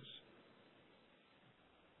exercises.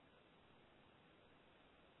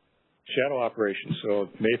 Shadow operations. So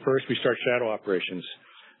May 1st, we start shadow operations.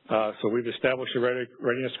 So we've established a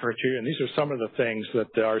readiness criteria, and these are some of the things that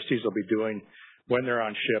the RCs will be doing when they're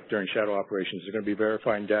on shift during shadow operations. They're going to be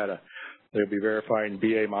verifying data. They'll be verifying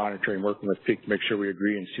BA monitoring, working with PEAK to make sure we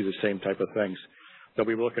agree and see the same type of things. They'll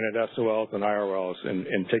be looking at SOLs and IRLs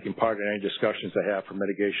and taking part in any discussions they have for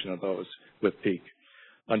mitigation of those with PEAK.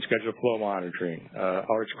 Unscheduled flow monitoring,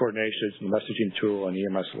 outage coordination, messaging tool, and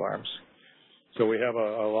EMS alarms. So we have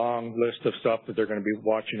a long list of stuff that they're going to be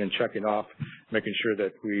watching and checking off, making sure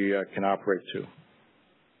that we can operate to.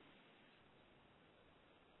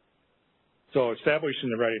 So establishing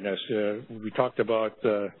the readiness, we talked about,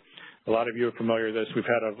 a lot of you are familiar with this. We've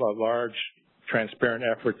had a large, transparent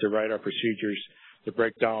effort to write our procedures, to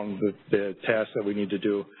break down the tasks that we need to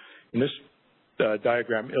do. And this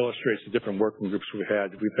diagram illustrates the different working groups we've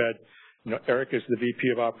had. Eric is the VP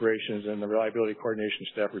of Operations, and the Reliability Coordination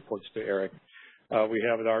staff reports to Eric. We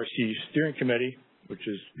have the RC Steering Committee, which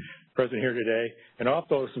is present here today. And off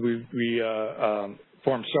those, we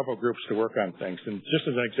formed several groups to work on things. And just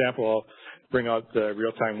as an example, I'll bring out the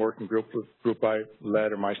real-time working group I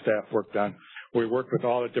led or my staff worked on. We worked with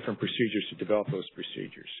all the different procedures to develop those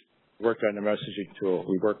procedures. We worked on the messaging tool.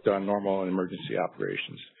 We worked on normal and emergency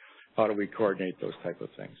operations. How do we coordinate those type of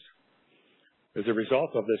things? As a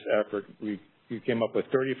result of this effort, we came up with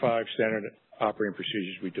 35 standard operating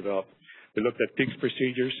procedures we developed. We looked at PEAK's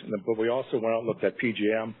procedures, but we also went out and looked at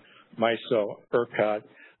PGM, MISO, ERCOT,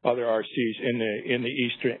 other RCs in the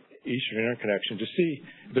Eastern Interconnection to see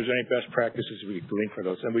if there's any best practices we could glean for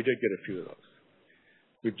those, and we did get a few of those.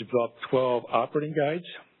 We've developed 12 operating guides.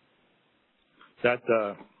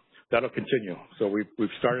 That'll continue. So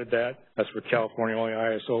we've started that. That's for California-only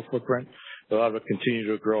ISO footprint. A lot of it continue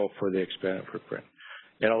to grow for the expanded footprint.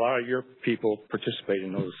 And a lot of your people participate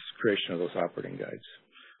in those creation of those operating guides.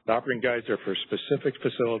 The operating guides are for specific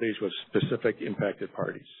facilities with specific impacted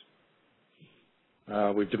parties.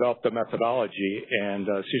 We've developed a methodology and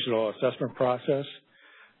a seasonal assessment process,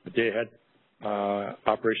 a day-ahead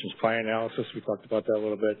operations plan analysis. We talked about that a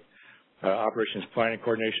little bit. Operations planning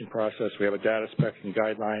coordination process. We have a data spec and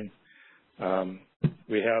guideline.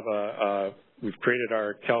 We've created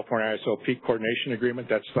our California ISO peak coordination agreement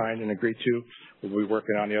that's signed and agreed to. We'll be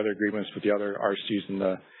working on the other agreements with the other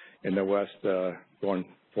RCs in the West going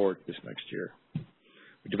forward this next year.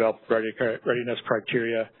 We developed readiness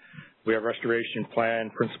criteria. We have restoration plan,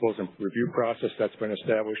 principles, and review process that's been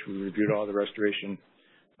established. We reviewed all the restoration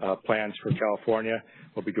plans for California.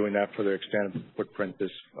 We'll be doing that for their extended footprint this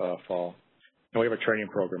fall. And we have a training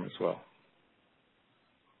program as well.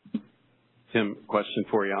 Tim, question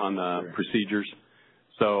for you on the procedures.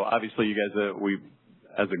 So obviously you guys,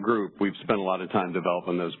 as a group, we've spent a lot of time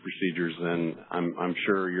developing those procedures, and I'm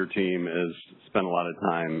sure your team has spent a lot of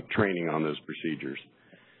time training on those procedures.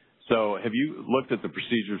 So have you looked at the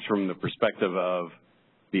procedures from the perspective of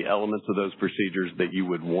the elements of those procedures that you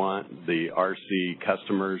would want the RC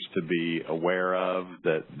customers to be aware of,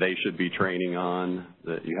 that they should be training on,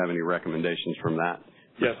 that you have any recommendations from that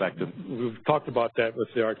perspective? Yes, we've talked about that with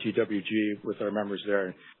the RTWG, with our members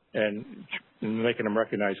there, and making them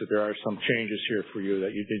recognize that there are some changes here for you,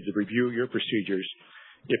 that you need to review your procedures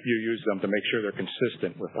if you use them to make sure they're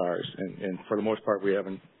consistent with ours. And for the most part, we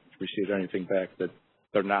haven't received anything back that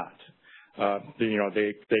they're not. You know,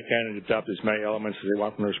 they can adopt as many elements as they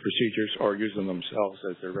want from those procedures or use them themselves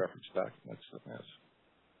as their reference documents.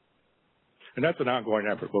 And that's an ongoing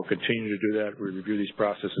effort. We'll continue to do that. We review these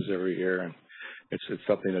processes every year, and it's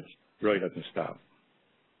something that really doesn't stop.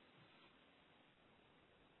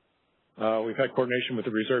 We've had coordination with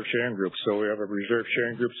the reserve sharing groups. So we have a reserve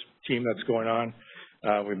sharing groups team that's going on.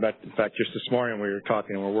 We met, in fact, just this morning we were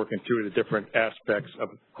talking, and we're working through the different aspects of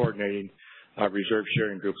coordinating reserve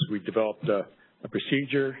sharing groups. We developed a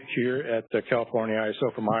procedure here at the California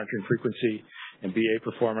ISO for monitoring frequency and BA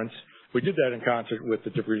performance. We did that in concert with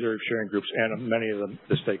the reserve sharing groups and many of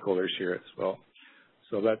the stakeholders here as well.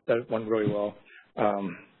 So that went really well.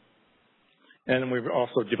 And then we've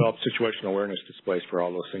also developed situational awareness displays for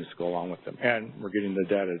all those things to go along with them. And we're getting the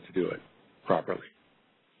data to do it properly.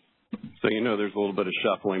 So you know there's a little bit of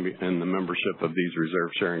shuffling in the membership of these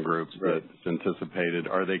reserve sharing groups that's anticipated.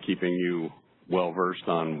 Are they keeping you well-versed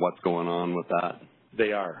on what's going on with that?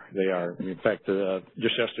 They are. They are. In fact,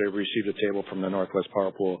 just yesterday we received a table from the Northwest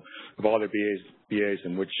Power Pool of all their BAs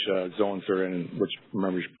and which zones they're in and which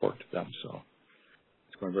members report to them. So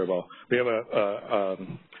it's going very well. We have a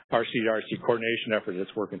RC-to-RC coordination effort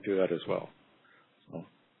that's working through that as well.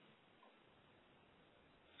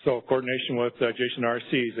 So coordination with adjacent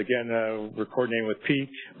RCs. Again, we're coordinating with Peak.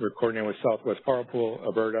 We're coordinating with Southwest Power Pool,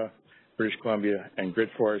 Alberta, British Columbia, and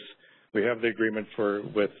GridForce. We have the agreement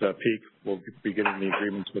with Peak. We'll be getting the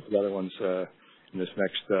agreements with the other ones in this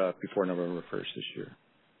next, before November 1st this year.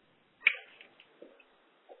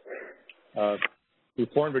 We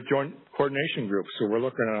formed a joint coordination group, so we're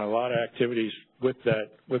looking at a lot of activities with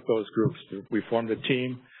those groups. We formed a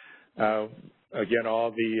team. Again,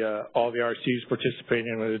 all the RCs participating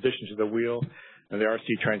in addition to the wheel and the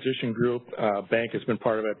RC transition group. Bank has been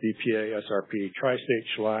part of that, BPA, SRP, Tri-State,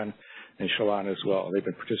 Chelan, and Chelan as well. They've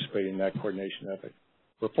been participating in that coordination effort.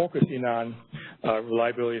 We're focusing on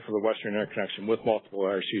reliability for the Western interconnection with multiple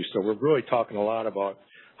RCs. So we're really talking a lot about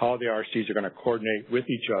how the RCs are going to coordinate with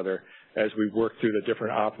each other as we work through the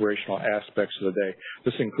different operational aspects of the day.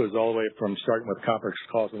 This includes all the way from starting with conference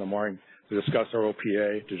calls in the morning to discuss our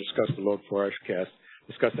OPA, to discuss the load forecast,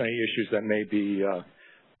 discuss any issues that may be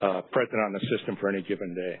present on the system for any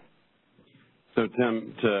given day. So,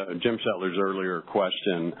 Tim, to Jim Shetler's earlier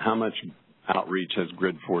question, how much outreach has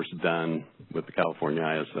GridForce done with the California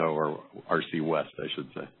ISO, or RC West, I should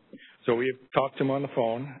say? So we've talked to them on the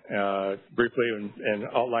phone briefly and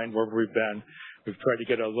outlined where we've been. We've tried to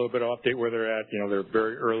get a little bit of update where they're at. You know, they're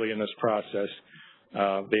very early in this process.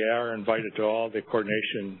 They are invited to all the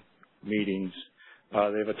coordination meetings.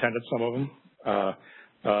 They've attended some of them,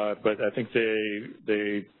 but I think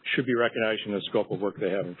they should be recognizing the scope of work they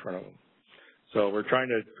have in front of them. So we're trying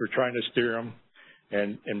to steer them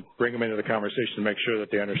and bring them into the conversation to make sure that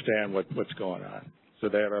they understand what's going on. So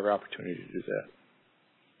they have every opportunity to do that.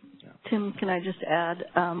 Yeah. Tim, can I just add,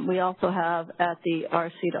 we also have at the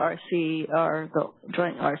RC-to-RC, or the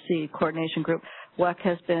Joint RC Coordination Group, WEC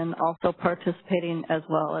has been also participating as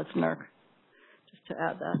well as NERC, just to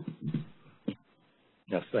add that.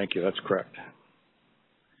 Yes, thank you. That's correct.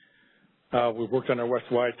 We've worked on our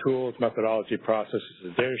West-wide tools, methodology, processes,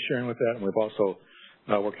 and data sharing with that, and we've also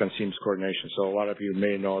worked on SEAMS coordination. So a lot of you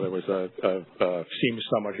may know there was a SEAMS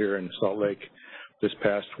summit here in Salt Lake this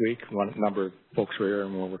past week. A number of folks were here,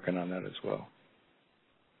 and we're working on that as well.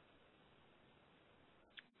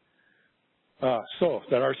 So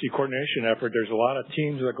that RC coordination effort, there's a lot of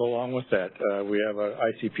teams that go along with that. We have a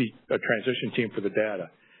ICP, a transition team for the data.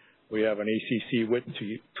 We have an ACC WIT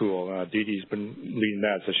tool. Dee Dee's been leading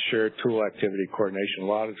that. It's a shared tool activity coordination. A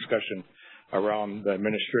lot of discussion around the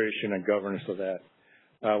administration and governance of that.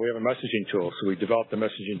 We have a messaging tool. So we developed a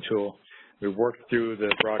messaging tool. We worked through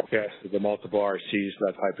the broadcast of the multiple RCs,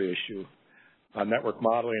 that type of issue. network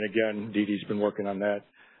modeling, again, Dee Dee's been working on that.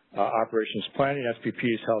 Operations planning,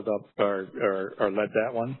 SPP's held up or led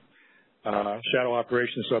that one. Shadow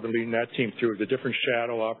operations, so I've been leading that team through the different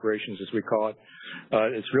shadow operations, as we call it.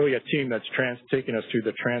 It's really a team that's taking us through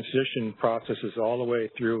the transition processes all the way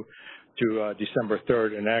through to December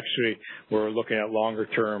 3rd, and actually we're looking at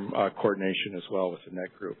longer-term coordination as well within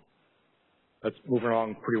that group. That's moving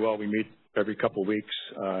along pretty well. We meet every couple of weeks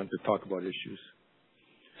to talk about issues.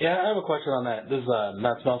 Yeah, I have a question on that. This is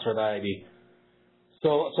Matt Smeltzer with IID.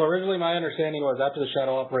 So originally my understanding was after the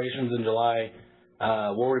shadow operations in July,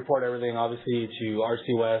 we'll report everything obviously to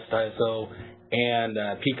RC West, ISO, and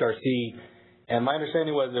Peak RC. And my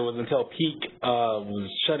understanding was it was until Peak was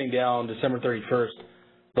shutting down December 31st.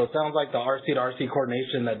 So it sounds like the RC to RC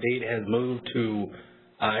coordination, that date has moved to,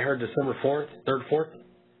 I heard December 4th, 3rd, 4th.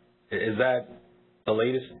 Is that the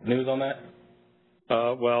latest news on that?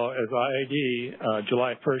 Well, as IID,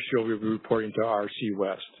 July 1st, you'll be reporting to RC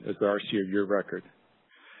West as the RC of your record.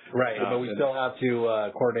 Right, but we still have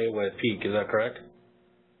to coordinate with Peak, is that correct?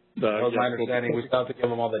 That was my understanding. We still have to give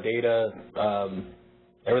them all the data.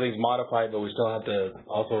 Everything's modified, but we still have to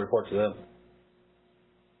also report to them.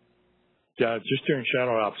 Yeah, just during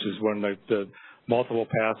shadow ops is when the multiple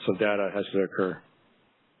paths of data has to occur.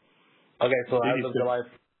 Okay, so as of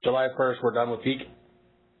July 1st, we're done with Peak?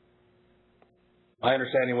 My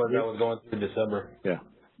understanding was that was going through December. Yeah,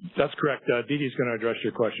 that's correct. Dee Dee's going to address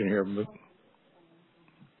your question here. Okay,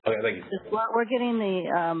 thank you. We're getting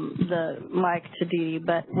the mic to Dee Dee,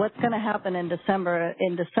 but what's going to happen in December?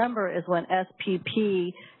 In December is when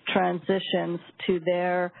SPP transitions to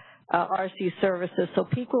their RC services. So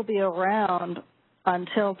Peak will be around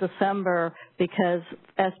until December because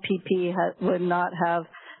SPP would not have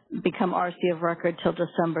become RC of record till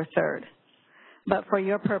December 3rd. But for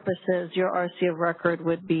your purposes, your RC of record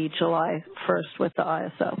would be July 1st with the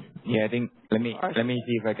ISO. Yeah, I think let me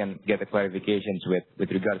see if I can get the clarifications with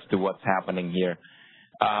regards to what's happening here.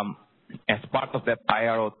 As part of that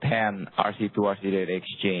IRO 10 RC to RC data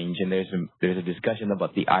exchange, and there's a discussion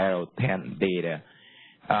about the IRO 10 data.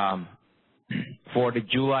 For the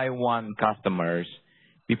July 1 customers,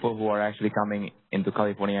 people who are actually coming into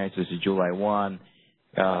California ISO July 1,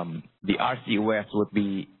 the RC West would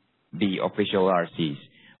be the official RCs.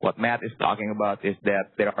 What Matt is talking about is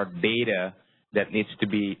that there are data that needs to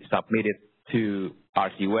be submitted to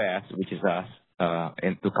RC West, which is us,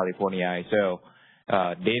 into California ISO.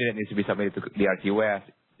 Data that needs to be submitted to the RC West,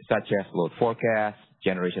 such as load forecast,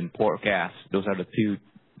 generation forecast. Those are the two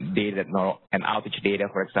data, and outage data,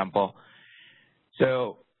 for example.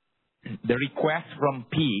 So the request from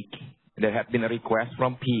Peak, there have been a request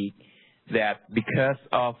from Peak that because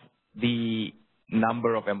of the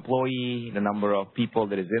number of employees, the number of people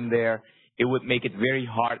that is in there, it would make it very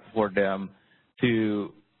hard for them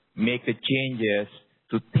to make the changes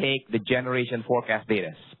to take the generation forecast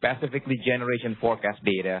data, specifically generation forecast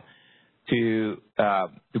data, to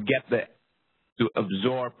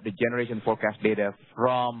absorb the generation forecast data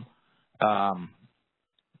from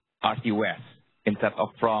RC West instead of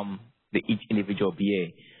from each individual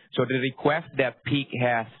BA. So the request that Peak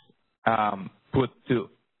has put to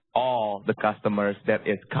all the customers that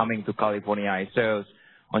is coming to California ISOs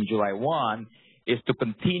on July 1 is to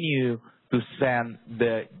continue to send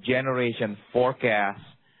the generation forecast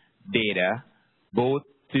data both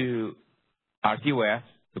to RC West,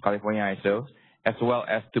 to California ISOs, as well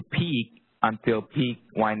as to Peak until Peak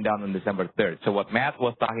wind down on December 3rd. So what Matt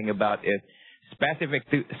was talking about is specific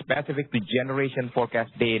to generation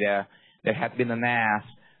forecast data that had been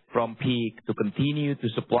asked from Peak to continue to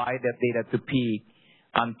supply that data to Peak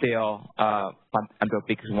until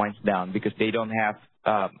Peak winds down, because they don't have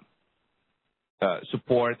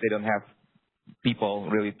support, they don't have people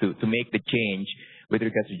really to make the change with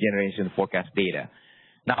regards to generation forecast data.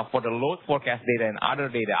 Now, for the load forecast data and other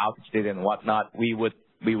data, outage data and whatnot, we RC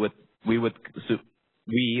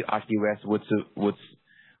West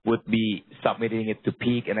would be submitting it to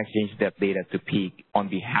Peak and exchange that data to Peak on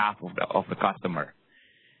behalf of the customer.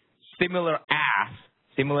 Similar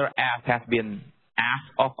ask has been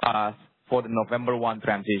asked of us for the November 1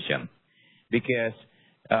 transition, because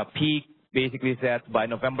Peak basically said by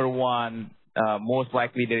November 1, most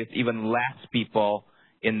likely there is even less people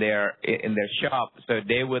in their shop, so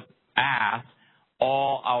they would ask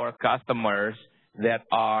all our customers that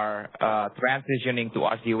are transitioning to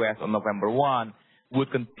RC West on November 1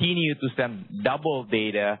 would continue to send double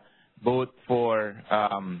data, both for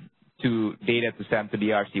data to send to the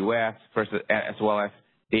RC West as well as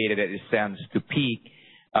data that is sent to Peak,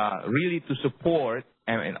 really to support,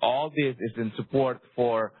 and all this is in support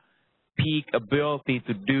for Peak ability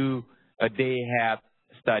to do a day-ahead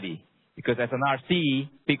study. Because as an RC,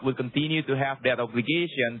 PIC will continue to have that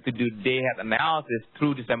obligation to do day-ahead analysis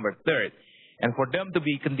through December 3rd. And for them to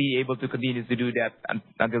be able to continue to do that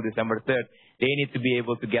until December 3rd, they need to be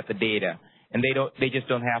able to get the data. And they just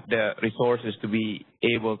don't have the resources to be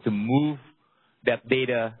able to move that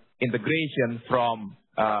data integration from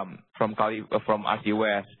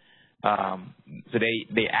RCOS. So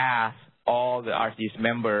they ask all the RC's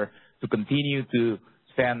members to continue to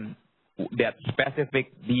send that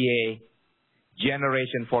specific DA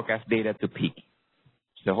generation forecast data to PIC.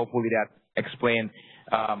 So hopefully that explains.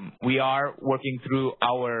 We are working through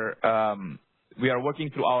our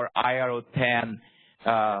IRO 10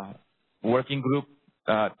 working group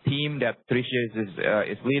team that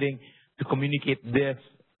Tricia is leading to communicate this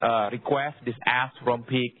request, this ask from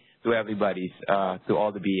PIC to everybody, to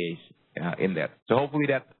all the BAs in that. So hopefully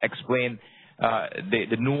that explains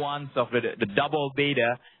the nuance of the double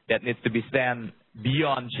data that needs to be sent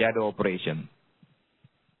beyond shadow operation.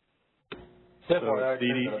 So, go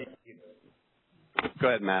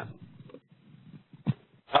ahead, Matt.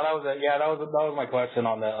 That was my question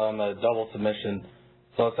on the double submission.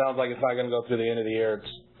 So it sounds like it's not going to go through the end of the year. It's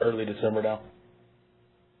early December now.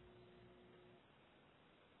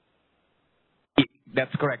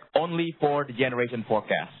 That's correct. Only for the generation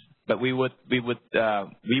forecast, but we would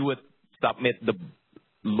submit the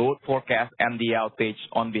load forecast and the outage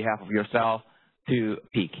on behalf of yourself to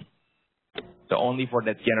PIC. So only for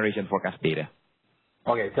that generation forecast data.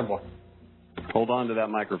 Okay, simple. Hold on to that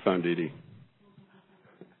microphone, Dee.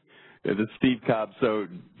 Yeah, this is Steve Cobb. So,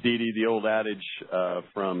 Dee, the old adage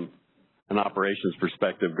from an operations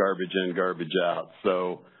perspective, garbage in, garbage out.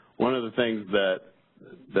 So one of the things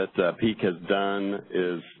that PIC has done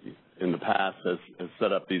is, in the past, has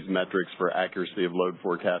set up these metrics for accuracy of load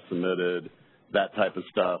forecast submitted, that type of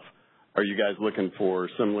stuff. Are you guys looking for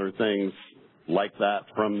similar things like that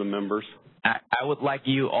from the members? I would like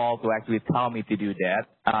you all to actually tell me to do that.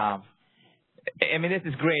 I mean, this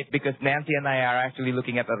is great because Nancy and I are actually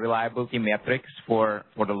looking at the reliability metrics for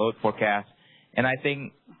the load forecast. And I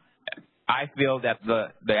feel that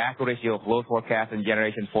the accuracy of load forecast and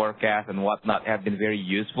generation forecast and whatnot have been very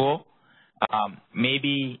useful.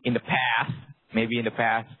 Maybe in the past,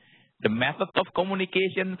 the method of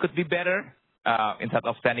communication could be better instead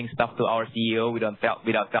of sending stuff to our CEO without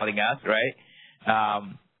telling us, right?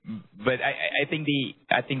 But I think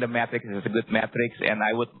the metrics is a good metrics, and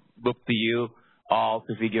I would look to you all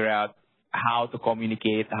to figure out how to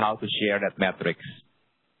communicate, how to share that metrics.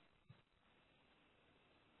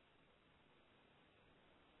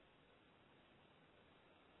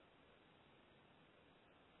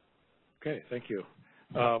 Okay, thank you.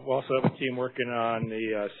 We also have a team working on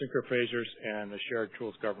the synchrophasers and the shared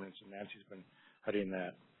tools governance, and Nancy's been heading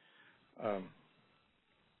that.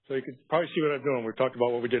 So you can probably see what I'm doing. We talked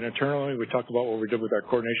about what we did internally. We talked about what we did with our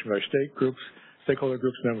coordination with our stakeholder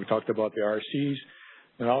groups, and then we talked about the RCs.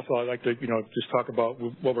 And also I'd like to, just talk about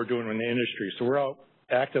what we're doing in the industry. So we're out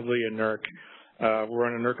actively in NERC. We're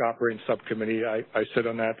on a NERC operating subcommittee. I sit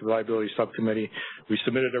on that, the reliability subcommittee. We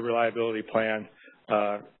submitted a reliability plan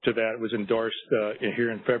to that. It was endorsed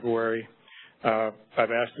here in February. I've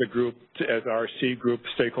asked the group, as RC group,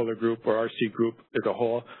 stakeholder group, or RC group as a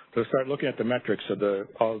whole, to start looking at the metrics of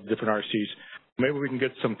all the different RCs. Maybe we can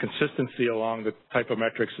get some consistency along the type of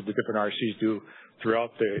metrics that the different RCs do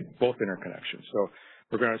throughout both interconnections. So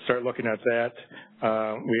we're going to start looking at that.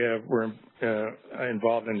 We're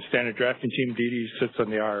involved in the standard drafting team. Dee sits on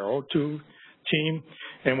the RO2 team,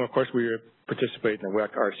 and of course we participate in the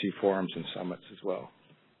WEC RC forums and summits as well.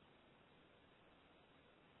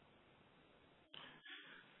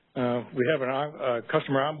 We have a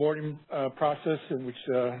customer onboarding process, which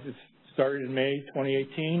started in May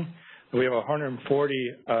 2018. We have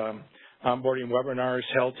 140 onboarding webinars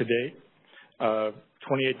held to date.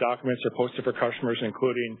 28 documents are posted for customers,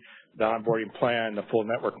 including the onboarding plan, the full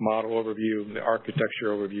network model overview, the architecture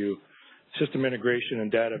overview, system integration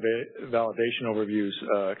and data validation overviews,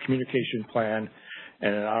 communication plan,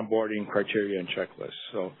 and an onboarding criteria and checklist.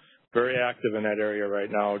 So very active in that area right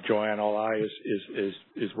now. Joanne Olai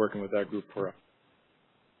is working with that group for us.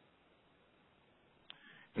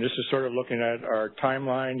 And this is sort of looking at our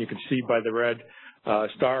timeline. You can see by the red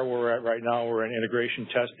star where we're at right now, we're in integration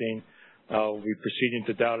testing. We'll be proceeding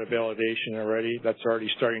to data validation already. That's already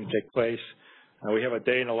starting to take place. We have a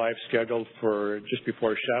day in the life scheduled for just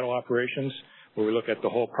before shadow operations, where we look at the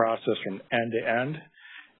whole process from end to end.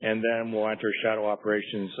 And then we'll enter shadow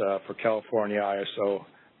operations for California ISO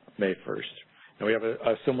May 1st. And we have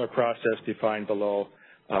a similar process defined below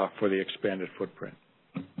for the expanded footprint.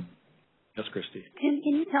 Yes, Christy. Can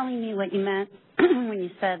you tell me what you meant when you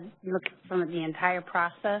said look from the entire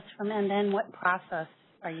process from end to end? What process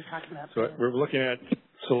are you talking about? So we're looking at,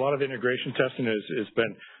 so a lot of the integration testing has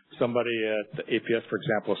been somebody at the APS, for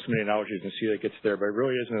example, submitting outages and see that it gets there, but it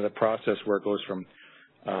really isn't a process where it goes from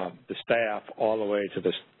the staff all the way to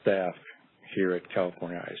the staff here at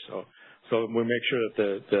California ISO. So we make sure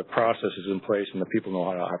that the process is in place and the people know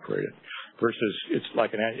how to operate it. Versus it's like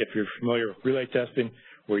if you're familiar with relay testing,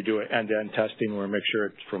 where we do end-to-end testing, where we make sure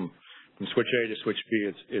it's from switch A to switch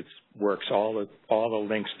B, it works. All the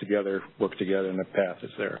links together work together, and the path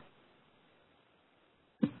is there.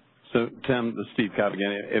 So, Tim, this is Steve Cobb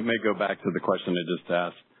again. It may go back to the question I just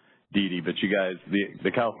asked Dee Dee, but you guys,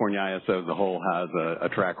 the California ISO as a whole has a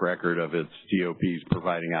track record of its GOPs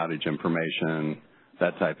providing outage information,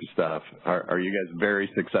 that type of stuff. Are you guys very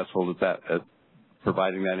successful at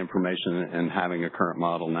providing that information and having a current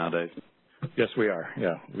model nowadays? Yes, we are.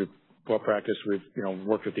 Yeah, we've well practiced. We've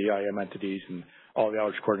worked with the EIM entities and all the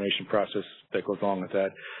outage coordination process that goes along with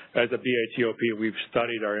that. As a BATOP, we've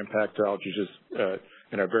studied our impact to outages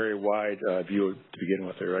in a very wide view to begin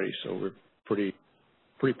with already. So we're pretty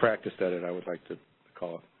practiced at it, I would like to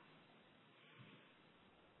call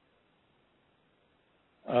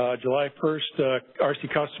it. July 1st,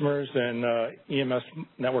 RC customers and EMS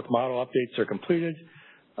network model updates are completed.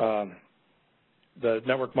 The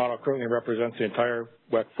network model currently represents the entire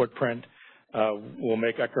WEC footprint. We'll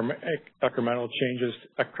make incremental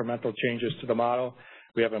changes to the model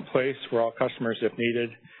we have in place for all customers if needed.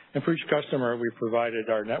 And for each customer, we've provided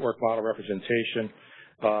our network model representation.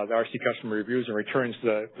 The RC customer reviews and returns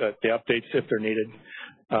the updates if they're needed.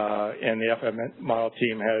 And the FM model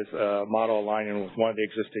team has a model aligning with one of the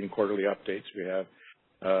existing quarterly updates we have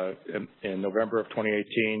in November of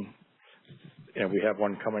 2018. And we have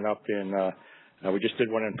one coming up we just did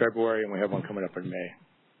one in February, and we have one coming up in May.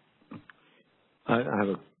 I have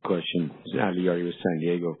a question. Ali Ari with San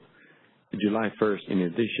Diego. July 1st, in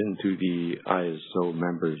addition to the ISO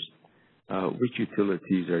members, which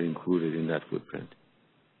utilities are included in that footprint?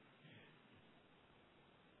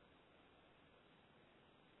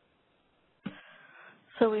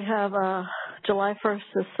 So we have July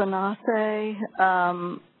 1st is Sanase,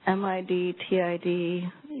 MID,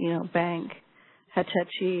 TID, Bank,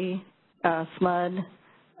 Hetchy, SMUD,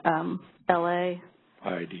 LA.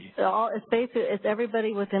 IID. It's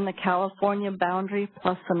everybody within the California boundary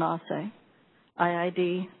plus Sanase,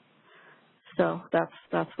 IID. So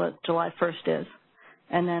that's what July 1st is.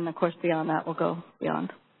 And then, of course, beyond that, we'll go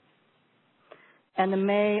beyond. And the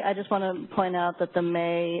May, I just want to point out that the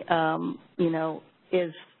May,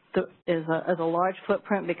 is a large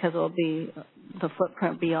footprint because it will be the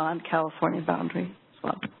footprint beyond California boundary as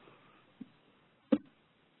well.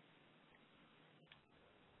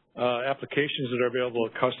 Applications that are available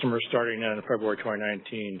to customers starting in February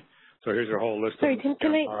 2019. So here's our whole list. Sorry, can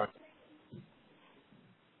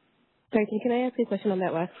I ask you a question on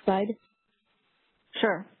that last slide?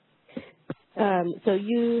 Sure. So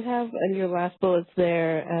you have in your last bullets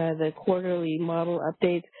there the quarterly model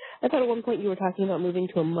updates. I thought at one point you were talking about moving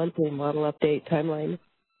to a monthly model update timeline.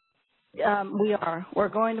 We are. We're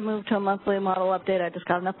going to move to a monthly model update. I just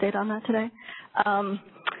got an update on that today.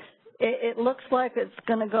 It looks like it's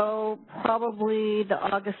going to go probably the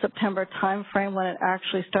August-September timeframe when it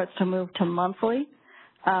actually starts to move to monthly.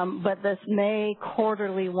 But this May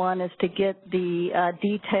quarterly one is to get the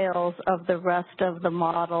details of the rest of the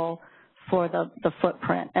model for the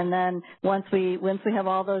footprint. And then once we have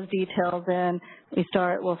all those details in,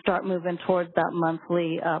 we'll start moving towards that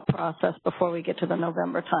monthly process before we get to the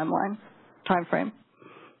November timeframe.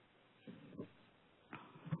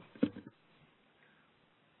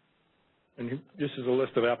 And this is a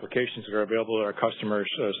list of applications that are available to our customers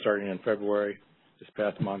starting in February this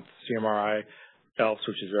past month. CMRI, ELF,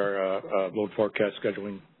 which is our load forecast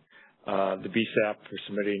scheduling, the BSAP for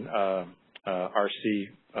submitting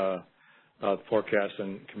RC forecasts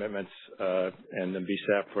and commitments, and then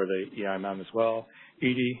BSAP for the EIMM as well.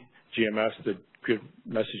 ED, GMS, the good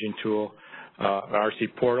messaging tool,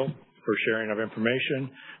 RC portal for sharing of information,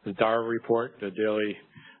 the DAR report, the daily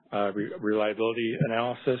reliability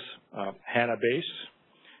analysis, HANA base,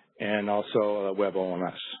 and also web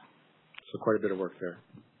OMS. So quite a bit of work there.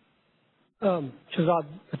 Shahzad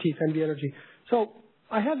Latif, NV Energy. So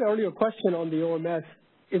I had an earlier question on the OMS.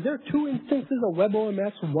 Is there two instances of web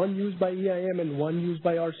OMS, one used by EIM and one used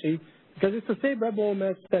by RC? Because it's the same web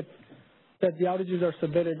OMS that the outages are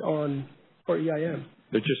submitted on for EIM.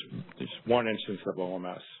 There's just one instance of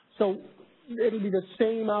OMS. So it'll be the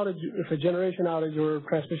same outage, if a generation outage or a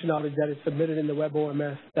transmission outage that is submitted in the web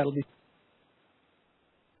OMS, that'll be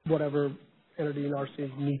whatever entity in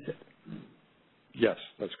RC needs it. Yes,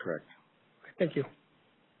 that's correct. Thank you.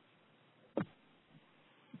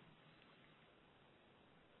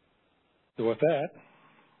 So with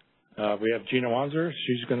that, we have Gina Wanzer.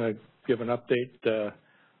 She's going to give an update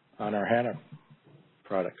on our HANA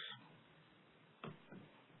products.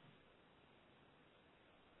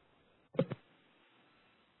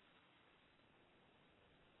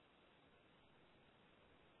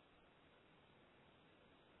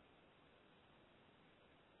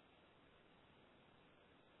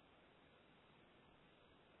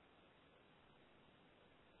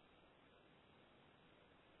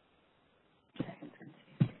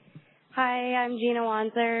 Hi, I'm Gina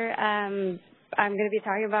Wanzer. I'm going to be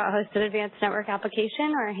talking about Hosted Advanced Network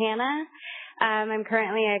Application, or HANA. I'm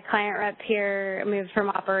currently a client rep here, moved from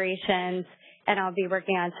operations, and I'll be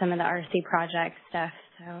working on some of the RC project stuff.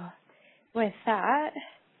 So with that,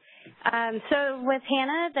 so with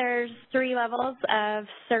HANA, there's 3 levels of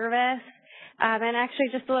service. And actually,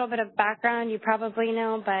 just a little bit of background, you probably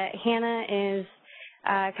know, but HANA is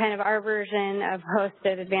kind of our version of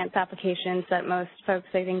hosted advanced applications that most folks,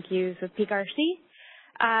 I think, use with PeakRC.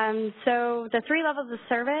 So the 3 levels of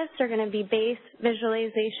service are going to be base,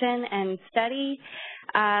 visualization, and study.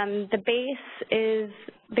 The base is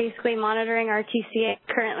basically monitoring RTCA.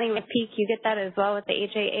 Currently with Peak, you get that as well with the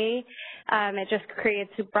HAA. It just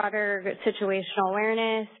creates a broader situational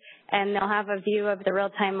awareness, and they'll have a view of the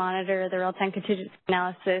real-time monitor, the real-time contingency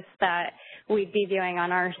analysis that we'd be doing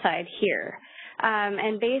on our side here.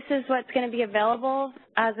 And base is what's going to be available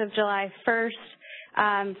as of July 1st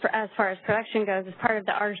as far as production goes as part of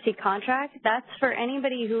the RC contract. That's for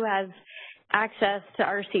anybody who has access to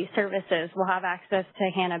RC services will have access to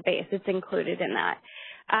HANA base. It's included in that.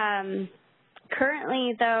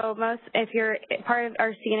 Currently, though, if you're part of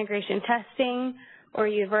RC integration testing or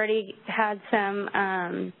you've already had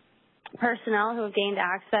some personnel who have gained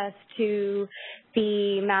access to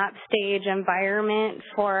the map stage environment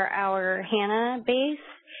for our HANA base,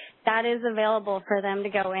 that is available for them to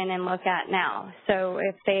go in and look at now. So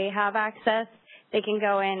if they have access, they can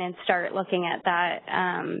go in and start looking at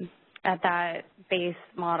that base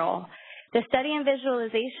model. The study and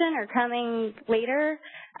visualization are coming later.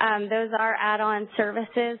 Those are add-on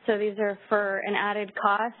services, so these are for an added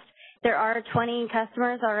cost. There are 20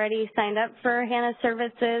 customers already signed up for HANA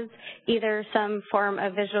services, either some form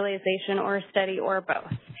of visualization or study or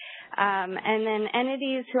both. And then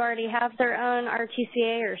entities who already have their own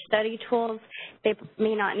RTCA or study tools, they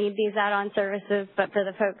may not need these add-on services, but for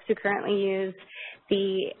the folks who currently use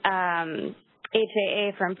the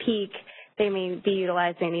HAA from Peak, they may be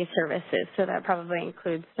utilizing these services, so that probably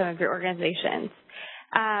includes some of your organizations.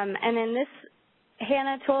 And then this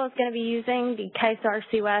HANA tool is going to be using the KAISO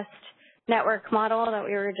RC West network model that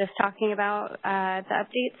we were just talking about the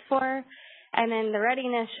updates for. And then the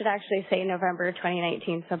readiness should actually say November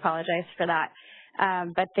 2019, so apologize for that.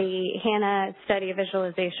 But the HANA study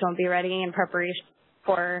visualization will be ready in preparation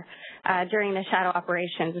for during the shadow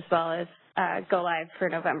operations as well as go live for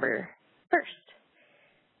November 1st.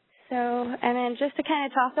 So, and then just to kind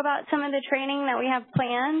of talk about some of the training that we have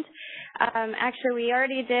planned. Actually, we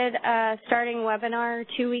already did a starting webinar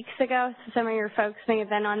 2 weeks ago, so some of your folks may have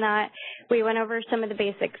been on that. We went over some of the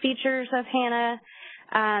basic features of HANA,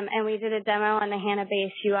 and we did a demo on the HANA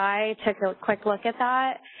base UI, took a quick look at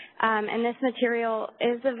that. And this material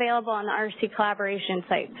is available on the RC collaboration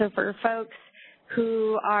site. So for folks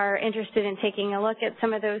who are interested in taking a look at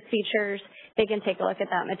some of those features, they can take a look at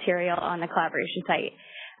that material on the collaboration site.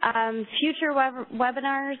 Future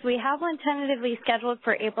webinars, we have one tentatively scheduled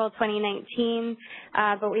for April 2019,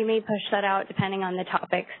 but we may push that out depending on the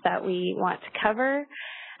topics that we want to cover.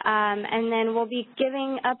 And then we'll be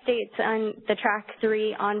giving updates on the Track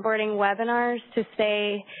 3 onboarding webinars to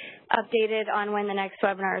stay updated on when the next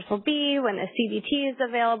webinars will be, when the CBT is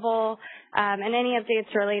available, and any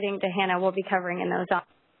updates relating to HANA we'll be covering in those.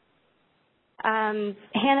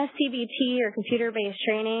 HANA CBT, or computer-based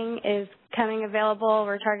training, is coming available.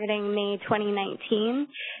 We're targeting May 2019,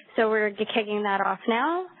 so we're kicking that off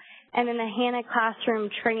now. And then the HANA classroom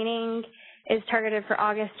training is targeted for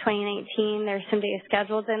August 2019. There's some days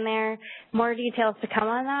scheduled in there. More details to come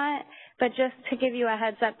on that. But just to give you a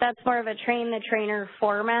heads up, that's more of a train-the-trainer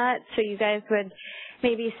format, so you guys would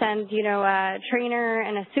maybe send, a trainer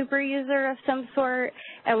and a super user of some sort,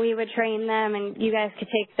 and we would train them, and you guys could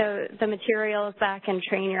take the materials back and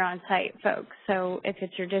train your on-site folks. So if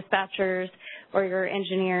it's your dispatchers or your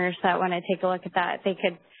engineers that want to take a look at that, they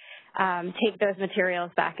could take those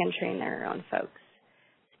materials back and train their own folks.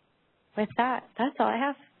 With that, that's all I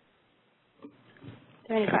have. Are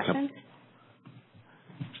there any questions?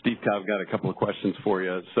 Steve Cobb, got a couple of questions for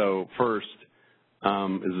you. So first,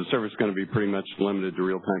 Is the service going to be pretty much limited to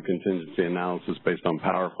real-time contingency analysis based on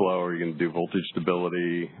power flow, or are you going to do voltage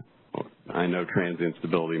stability? I know transient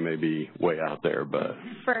stability may be way out there, but...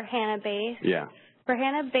 For HANA base? Yeah. For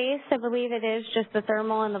HANA base, I believe it is just the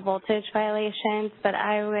thermal and the voltage violations, but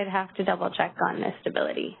I would have to double check on the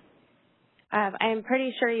stability. I'm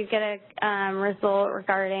pretty sure you get a result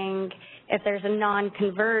regarding if there's a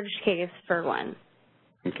non-converged case for one.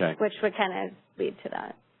 Okay. Which would kind of lead to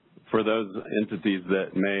that. For those entities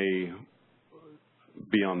that may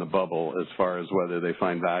be on the bubble as far as whether they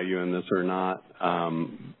find value in this or not,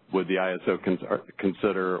 would the ISO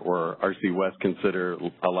consider or RC West consider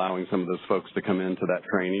allowing some of those folks to come into that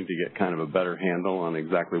training to get kind of a better handle on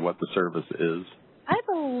exactly what the service is? I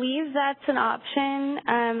believe that's an option,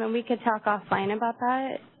 and we could talk offline about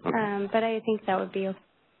that, okay. But I think that would be okay.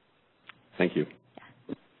 Thank you.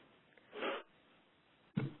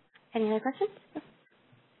 Yeah. Any other questions?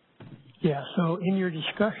 Yeah, so in your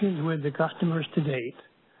discussions with the customers to date,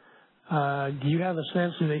 do you have a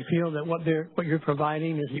sense, do they feel that what you're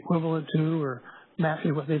providing is equivalent to or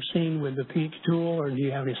matching what they've seen with the PEAK tool, or do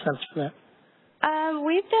you have any sense for that?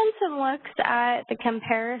 We've done some looks at the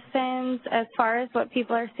comparisons as far as what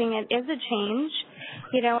people are seeing. It is a change.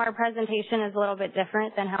 You know, our presentation is a little bit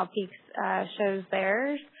different than how PEAK shows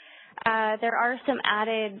theirs. There are some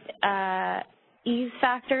added ease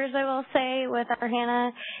factors, I will say, with our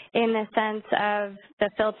HANA in the sense of the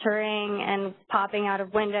filtering and popping out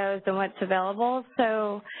of windows and what's available.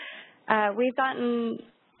 So we've gotten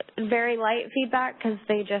very light feedback because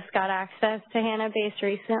they just got access to HANA base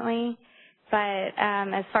recently. But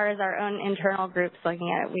as far as our own internal groups looking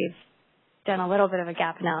at it, we've done a little bit of a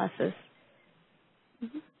gap analysis.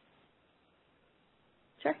 Mm-hmm.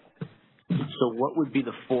 Sure. So what would be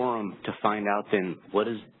the forum to find out then what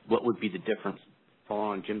would be the difference?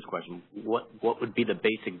 Following on Jim's question, what would be the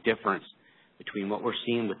basic difference between what we're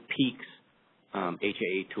seeing with PEAK's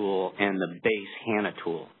HAA tool and the base HANA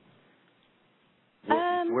tool?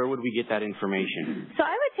 Where would we get that information? So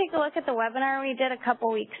I would take a look at the webinar we did a couple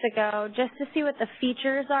weeks ago just to see what the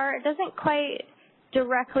features are. It doesn't quite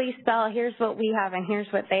directly spell here's what we have and here's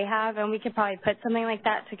what they have, and we could probably put something like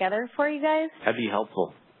that together for you guys. That'd be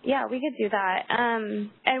helpful. Yeah, we could do that. And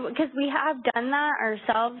because we have done that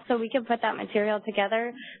ourselves, so we could put that material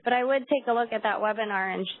together. But I would take a look at that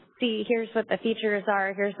webinar and see here's what the features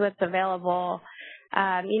are, here's what's available.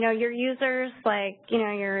 You know, your users, like, you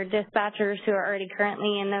know, your dispatchers who are already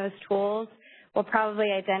currently in those tools will probably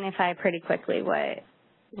identify pretty quickly what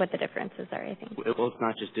the differences are, I think. Well, it's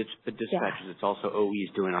not just the dispatchers, it's also OEs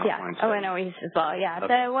doing offline stuff. Yeah, and OEs as well, yeah.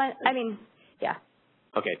 Okay. Yeah.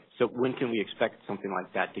 Okay, so when can we expect something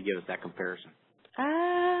like that to give us that comparison?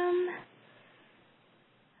 I'm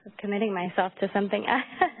committing myself to something. I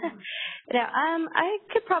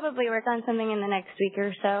could probably work on something in the next week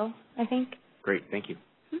or so, I think. Great, thank you.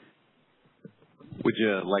 Would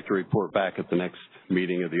you like to report back at the next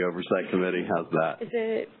meeting of the Oversight Committee? How's that? Is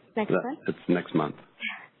it next month? It's next month.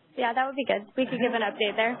 Yeah, that would be good. We could give an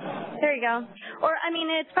update there. There you go. Or, I mean,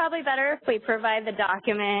 it's probably better if we provide the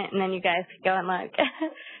document and then you guys could go and look.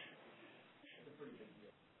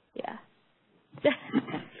 Yeah.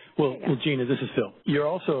 Well, Gina, this is Phil. You're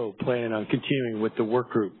also planning on continuing with the work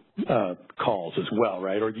group calls as well,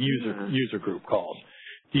 right? Or the user group calls.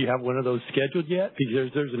 Do you have one of those scheduled yet?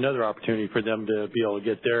 Because there's another opportunity for them to be able to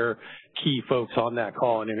get their key folks on that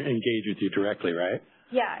call and engage with you directly, right?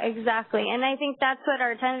 Yeah, exactly. And I think that's what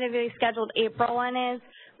our tentatively scheduled April one is.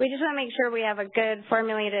 We just want to make sure we have a good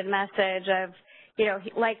formulated message of, you know,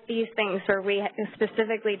 like these things where we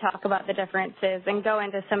specifically talk about the differences and go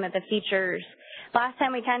into some of the features. Last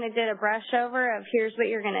time we kind of did a brush over of here's what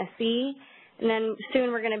you're going to see. And then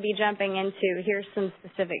soon we're going to be jumping into here's some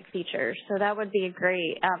specific features. So that would be a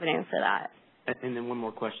great avenue for that. And then one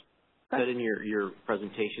more question. You said in your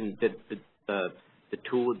presentation that the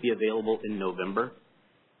tool would be available in November?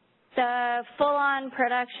 The full-on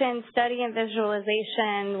production study and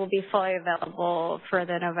visualization will be fully available for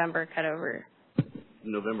the November cutover.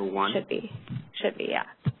 November 1? Should be, yeah.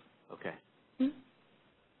 Okay.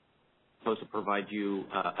 Supposed to provide you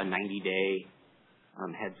a 90-day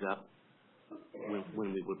heads up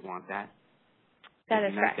when we would want that. That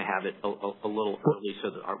is nice correct. To have it a little early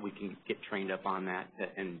so that we can get trained up on that,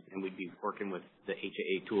 and we'd be working with the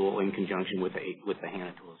HAA tool in conjunction with the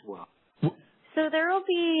HANA tool as well. So there will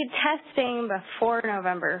be testing before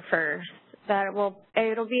November 1st.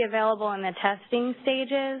 It'll be available in the testing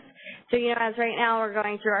stages. So, you know, as right now we're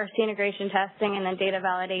going through RC integration testing and then data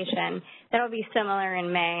validation. That'll be similar in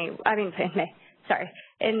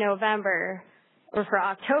in November or for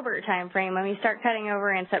October timeframe when we start cutting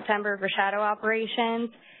over in September for shadow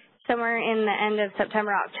operations. somewhere in the end of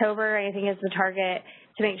September, October, I think is the target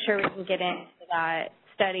to make sure we can get into that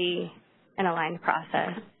study and aligned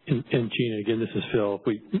process. And Gina, again, this is Phil.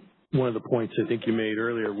 One of the points I think you made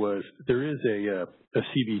earlier was there is a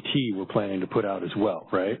CBT we're planning to put out as well,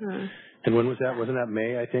 right? Mm-hmm. And when was that? Wasn't that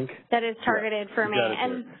May, I think? That is targeted for May.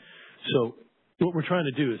 And so what we're trying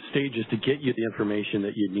to do is stages to get you the information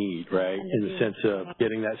that you need, right? In the sense of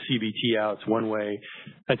getting that CBT out. It's one way.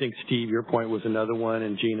 I think, Steve, your point was another one,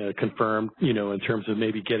 and Gina confirmed, in terms of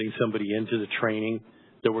maybe getting somebody into the training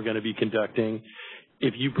that we're going to be conducting.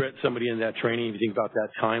 If you brought somebody in that training, if you think about that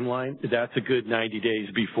timeline, that's a good 90 days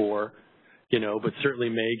before, but certainly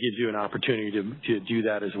May gives you an opportunity to do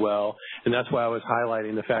that as well. And that's why I was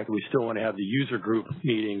highlighting the fact that we still want to have the user group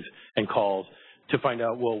meetings and calls to find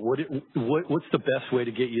out, well, what's the best way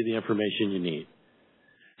to get you the information you need?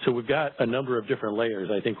 So we've got a number of different layers.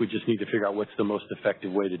 I think we just need to figure out what's the most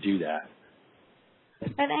effective way to do that.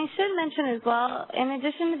 And I should mention as well, in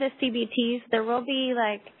addition to the CBTs, there will be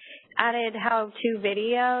added how-to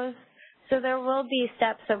videos. So there will be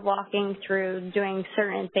steps of walking through doing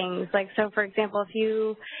certain things. So for example, if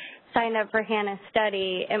you signed up for Hannah's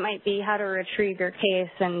study, it might be how to retrieve your case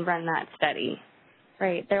and run that study,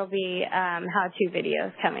 right? There will be how-to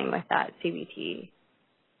videos coming with that CBT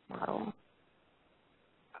model.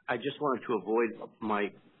 I just wanted to avoid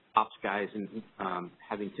my ops guys and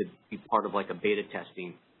having to be part of a beta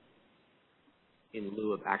testing in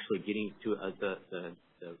lieu of actually getting to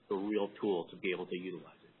the real tool to be able to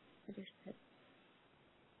utilize it.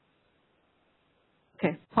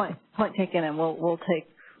 Okay, point taken, and we'll take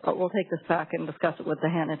this back and discuss it with the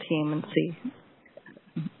HANA team and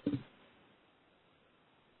see.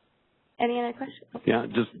 Any other questions? Yeah,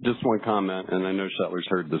 just one comment, and I know Shetler's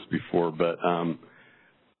heard this before, but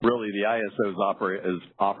really the ISO is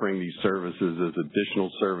offering these services as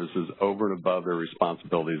additional services over and above their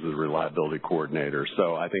responsibilities as a reliability coordinator.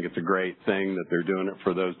 So I think it's a great thing that they're doing it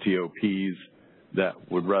for those TOPs that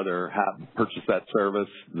would rather purchase that service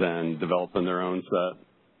than developing their own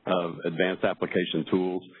set of advanced application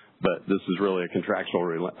tools. But this is really a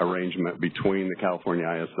contractual arrangement between the California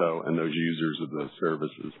ISO and those users of those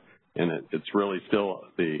services. And it's really still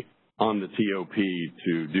on the TOP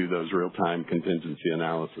to do those real-time contingency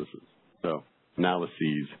analyses. So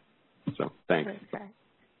thanks.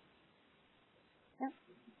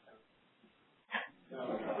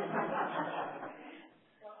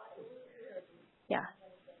 Yeah.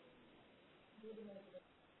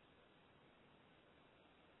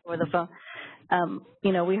 Over the phone.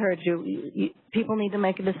 We heard you. People need to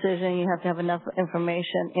make a decision. You have to have enough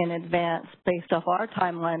information in advance based off our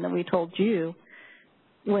timeline that we told you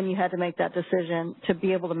when you had to make that decision to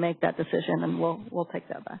be able to make that decision, and we'll take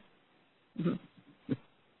that back. Mm-hmm.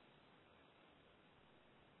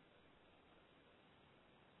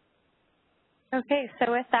 Okay,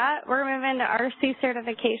 so with that, we're moving to RC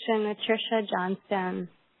certification with Tricia Johnstone.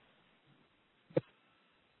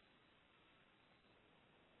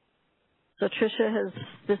 So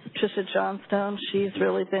this is Tricia Johnstone. She's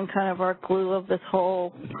really been kind of our glue of this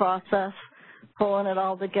whole process, pulling it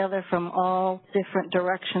all together from all different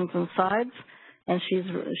directions and sides. And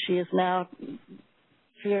she is now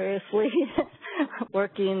furiously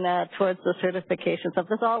working towards the certification. So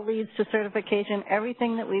this all leads to certification.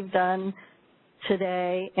 Everything that we've done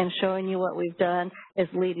today and showing you what we've done is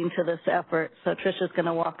leading to this effort. So Tricia's going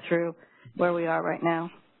to walk through where we are right now.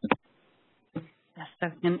 Yes, so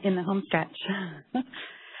in the home stretch.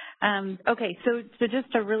 Okay, so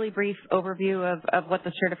just a really brief overview of what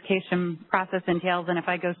the certification process entails, and if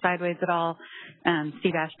I go sideways at all,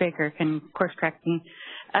 Steve Ashbaker can course correct me.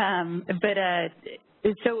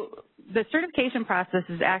 So the certification process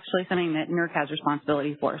is actually something that NERC has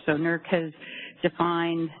responsibility for. So NERC has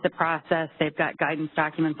defined the process. They've got guidance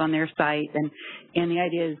documents on their site, and the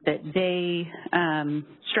idea is that they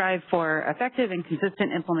strive for effective and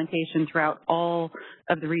consistent implementation throughout all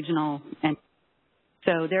of the regional entities.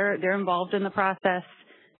 So they're involved in the process,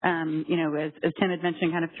 as Tim had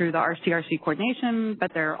mentioned, kind of through the RCRC coordination,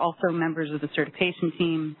 but they're also members of the certification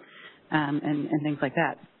team and things like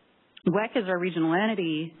that. WEC is our regional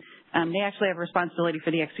entity. They actually have responsibility for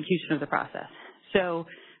the execution of the process. So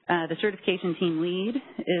the certification team lead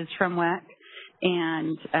is from WEC,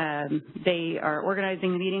 and they are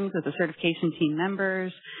organizing the meetings with the certification team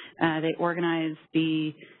members. They organize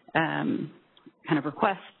the kind of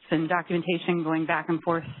requests and documentation going back and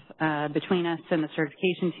forth between us and the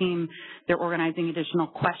certification team. They're organizing additional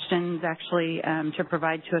questions, actually, to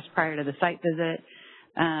provide to us prior to the site visit.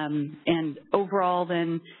 And overall,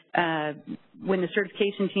 then, when the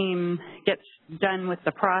certification team gets done with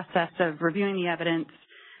the process of reviewing the evidence,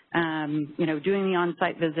 doing the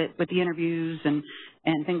on-site visit with the interviews and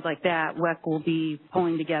things like that, WEC will be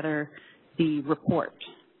pulling together the report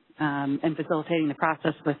and facilitating the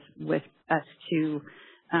process with us to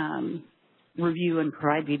review and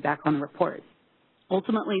provide feedback on the report.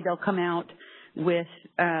 Ultimately, they'll come out with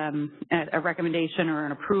a recommendation or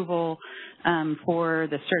an approval for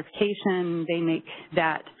the certification. They make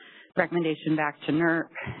that recommendation back to NERC,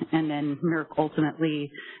 and then NERC ultimately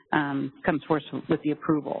comes forth with the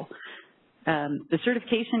approval. The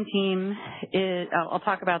certification team is, I'll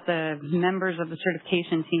talk about the members of the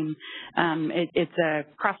certification team. It's a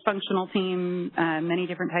cross-functional team, many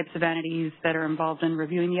different types of entities that are involved in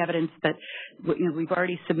reviewing the evidence that we've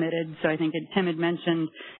already submitted. So I think Tim had mentioned,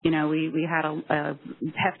 we had a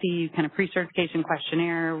hefty kind of pre-certification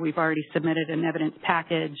questionnaire. We've already submitted an evidence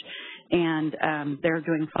package, and they're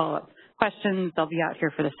doing follow-up questions. They'll be out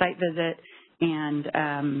here for the site visit, and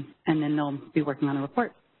then they'll be working on the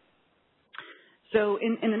report. So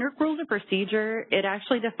in the NERC Rules of Procedure, it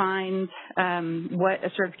actually defines what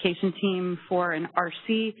a certification team for an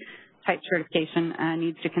RC-type certification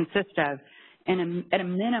needs to consist of. And at a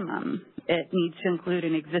minimum, it needs to include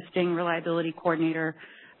an existing reliability coordinator,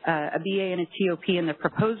 a BA and a TOP in the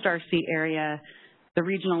proposed RC area, the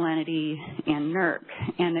regional entity, and NERC.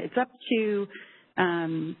 And it's up to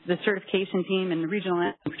the certification team and the regional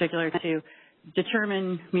entity in particular to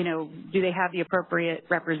determine, do they have the appropriate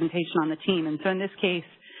representation on the team. And so in this case,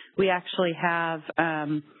 we actually have,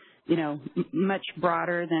 much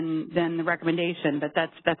broader than the recommendation, but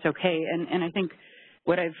that's okay. And I think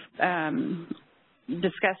what I've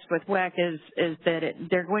discussed with WEC is that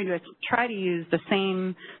they're going to try to use the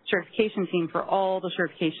same certification team for all the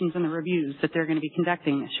certifications and the reviews that they're going to be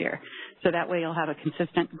conducting this year. So that way you'll have a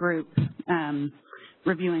consistent group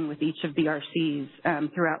reviewing with each of the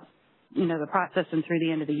RCs throughout the process and through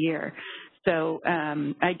the end of the year. So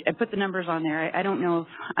I put the numbers on there. I don't know if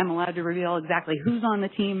I'm allowed to reveal exactly who's on the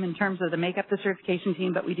team in terms of the makeup of the certification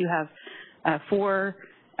team, but we do have 4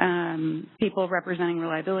 people representing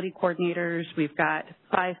reliability coordinators. We've got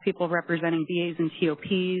 5 people representing BAs and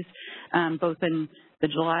TOPs, both in the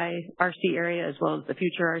July RC area as well as the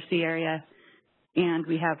future RC area. And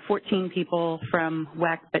we have 14 people from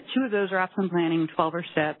WEC, but 2 of those are ops and planning, 12 are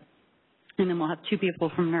SIP, and then we'll have 2 people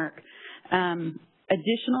from NERC.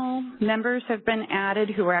 Additional members have been added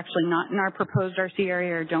who are actually not in our proposed RC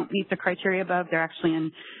area or don't meet the criteria above. They're actually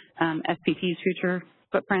in SPP's future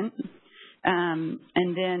footprint. And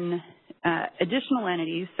then additional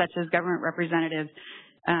entities such as government representatives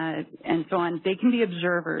and so on, they can be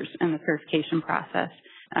observers in the certification process.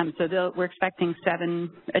 So we're expecting 7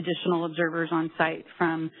 additional observers on site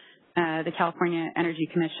from the California Energy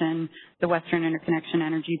Commission, the Western Interconnection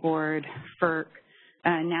Energy Board, FERC,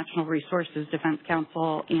 Natural Resources Defense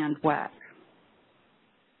Council, and WEC.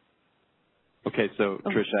 Okay, so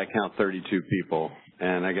Tricia, I count 32 people,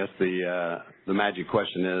 and I guess the magic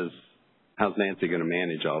question is, how's Nancy going to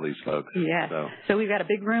manage all these folks? Yeah. So we've got a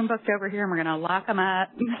big room booked over here, and we're going to lock them up.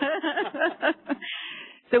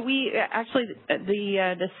 So we actually,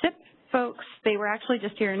 the SIP folks, they were actually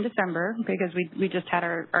just here in December because we just had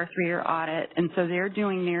our 3-year audit, and so they're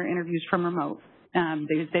doing their interviews from remote.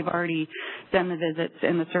 They've already done the visits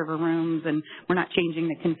in the server rooms, and we're not changing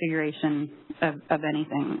the configuration of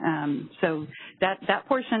anything. So that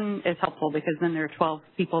portion is helpful because then there are 12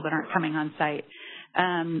 people that aren't coming on site.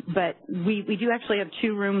 But we do actually have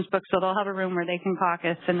 2 rooms booked, so they'll have a room where they can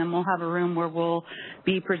caucus, and then we'll have a room where we'll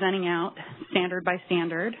be presenting out standard by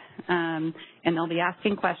standard, and they'll be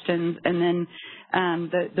asking questions. And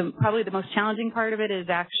then probably the most challenging part of it is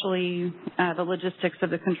actually the logistics of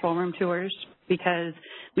the control room tours, because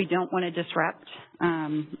we don't want to disrupt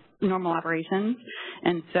normal operations.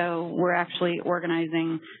 And so we're actually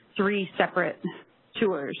organizing 3 separate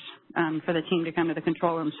tours for the team to come to the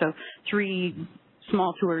control room. So 3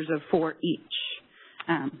 small tours of 4 each.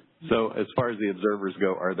 So as far as the observers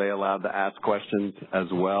go, are they allowed to ask questions as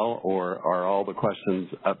well, or are all the questions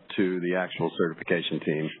up to the actual certification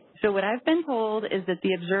team? So what I've been told is that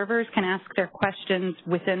the observers can ask their questions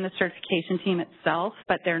within the certification team itself,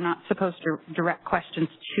 but they're not supposed to direct questions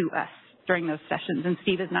to us during those sessions, and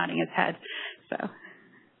Steve is nodding his head. So.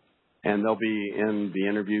 And they'll be in the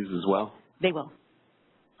interviews as well? They will.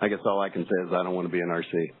 I guess all I can say is I don't want to be an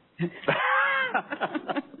RC.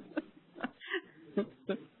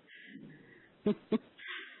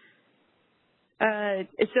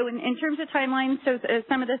 So in terms of timeline, so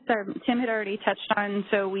some of this Tim had already touched on.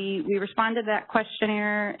 So we responded to that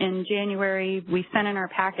questionnaire in January. We sent in our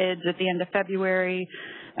package at the end of February,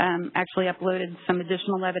 actually uploaded some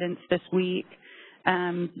additional evidence this week.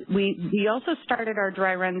 We also started our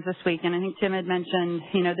dry runs this week, and I think Tim had mentioned,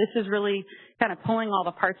 this is really kind of pulling all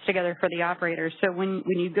the parts together for the operators. So when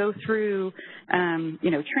you go through,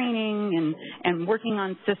 training and working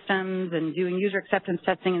on systems and doing user acceptance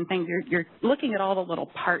testing and things, you're looking at all the little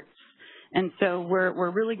parts. And so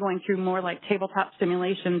we're really going through more like tabletop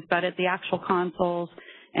simulations, but at the actual consoles,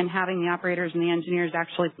 and having the operators and the engineers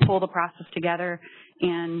actually pull the process together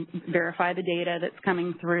and verify the data that's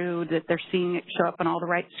coming through, that they're seeing it show up on all the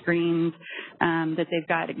right screens, that they've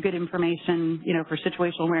got good information, for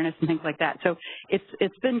situational awareness and things like that. So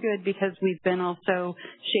it's been good because we've been also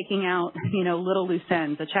shaking out, little loose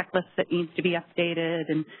ends, a checklist that needs to be updated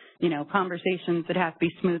and, conversations that have to be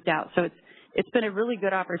smoothed out. So it's been a really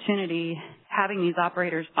good opportunity having these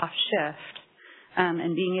operators off shift.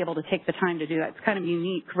 And being able to take the time to do that. It's kind of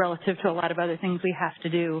unique relative to a lot of other things we have to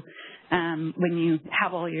do when you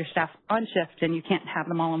have all your staff on shift and you can't have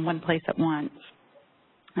them all in one place at once.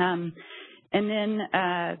 And then,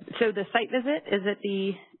 so the site visit is at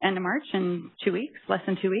the end of March in 2 weeks, less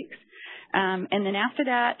than 2 weeks. And then after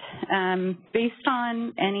that, based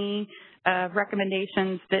on any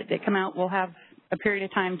recommendations that come out, we'll have a period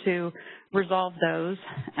of time to resolve those.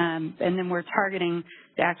 And then we're targeting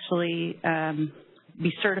to actually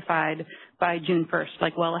be certified by June 1st,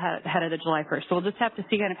 like well ahead of the July 1st. So we'll just have to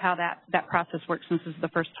see kind of how that process works since this is the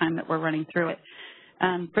first time that we're running through it.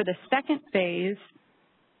 For the second phase,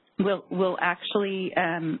 we'll actually,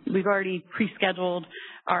 we've already pre-scheduled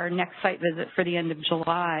our next site visit for the end of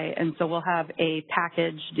July, and so we'll have a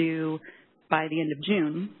package due by the end of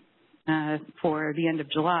June for the end of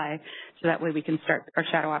July, so that way we can start our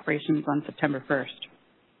shadow operations on September 1st.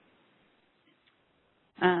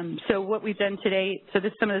 So what we've done today, so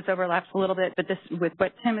some of this overlaps a little bit, but this with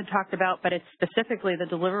what Tim had talked about, but it's specifically the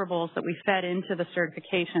deliverables that we fed into the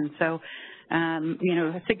certification. So,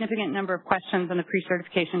 a significant number of questions on the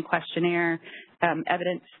pre-certification questionnaire,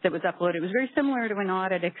 evidence that was uploaded. It was very similar to an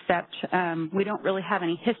audit, except we don't really have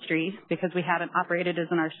any history because we haven't operated as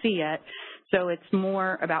an RC yet. So it's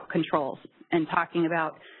more about controls and talking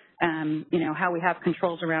about how we have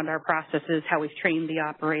controls around our processes, how we've trained the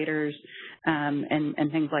operators,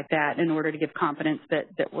 and things like that in order to give confidence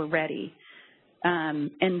that we're ready.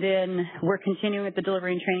 And then we're continuing with the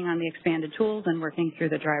delivery and training on the expanded tools and working through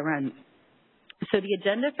the dry runs. So the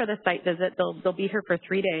agenda for the site visit, they'll be here for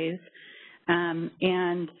 3 days,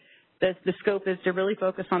 and the scope is to really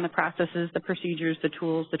focus on the processes, the procedures, the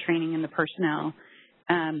tools, the training, and the personnel.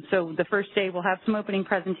 So the first day we'll have some opening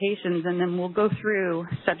presentations, and then we'll go through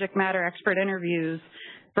subject matter expert interviews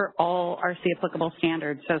for all RC applicable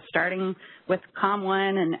standards. So starting with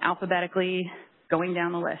COM1 and alphabetically going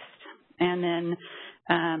down the list. And then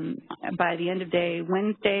by the end of day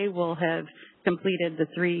Wednesday, we'll have completed the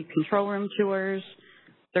 3 control room tours.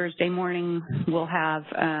 Thursday morning, we'll have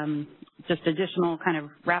just additional kind of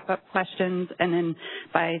wrap-up questions. And then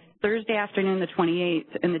by Thursday afternoon, the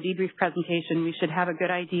 28th, in the debrief presentation, we should have a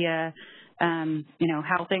good idea,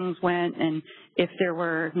 how things went and if there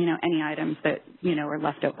were, any items that, are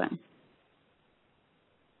left open.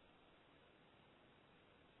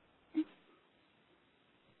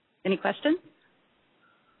 Any questions?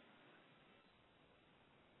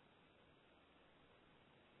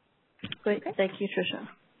 Great. Thank you, Tricia.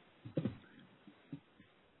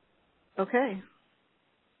 Okay.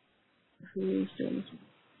 Who's doing this?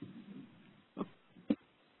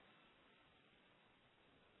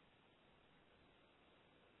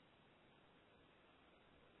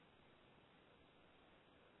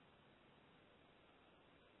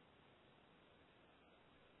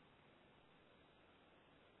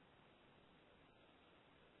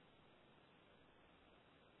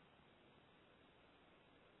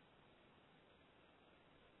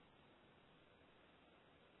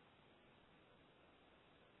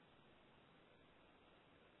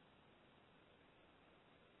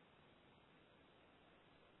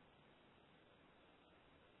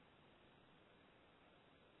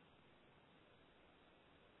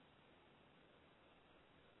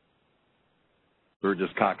 We're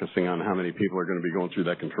just caucusing on how many people are going to be going through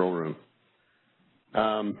that control room.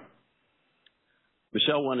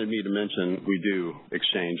 Michelle wanted me to mention we do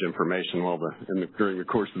exchange information during the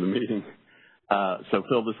course of the meeting. So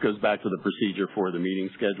Phil, this goes back to the procedure for the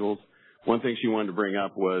meeting schedules. One thing she wanted to bring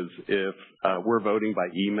up was if we're voting by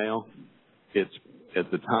email, it's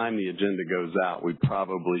at the time the agenda goes out, we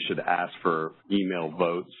probably should ask for email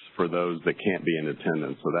votes for those that can't be in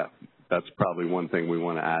attendance. So that's probably one thing we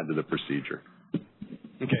want to add to the procedure.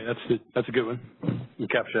 Okay, that's a good one. You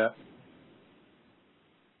capture that.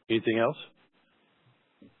 Anything else?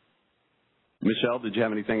 Michelle, did you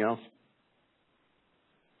have anything else?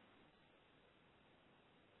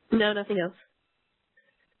 No, nothing else.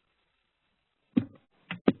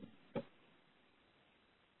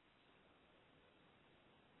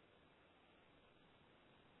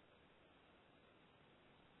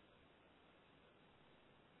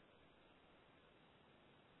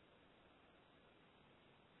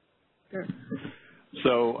 Sure.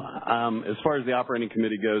 So as far as the operating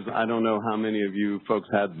committee goes, I don't know how many of you folks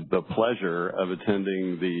had the pleasure of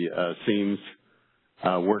attending the SEAMS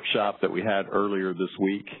workshop that we had earlier this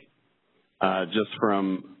week. Just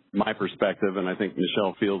from my perspective, and I think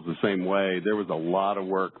Michelle feels the same way, there was a lot of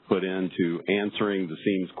work put into answering the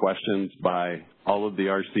SEAMS questions by all of the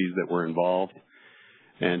RCs that were involved.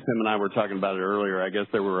 And Tim and I were talking about it earlier. I guess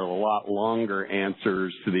there were a lot longer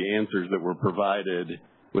answers to the answers that were provided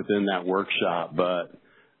within that workshop, but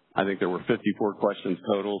I think there were 54 questions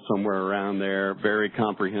total, somewhere around there, very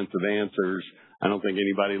comprehensive answers. I don't think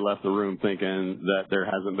anybody left the room thinking that there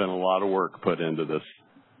hasn't been a lot of work put into this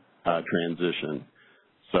transition.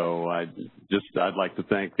 So I'd like to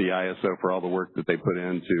thank the ISO for all the work that they put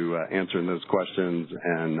into answering those questions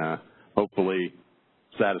and hopefully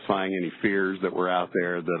satisfying any fears that were out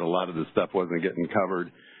there that a lot of this stuff wasn't getting covered.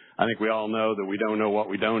 I think we all know that we don't know what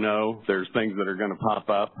we don't know. There's things that are going to pop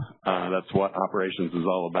up. That's what operations is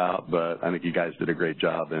all about, but I think you guys did a great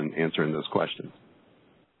job in answering those questions.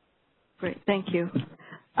 Great, thank you.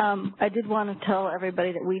 I did want to tell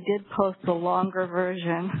everybody that we did post a longer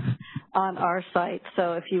version on our site,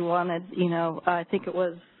 so if you wanted, I think it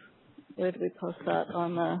was, where did we post that?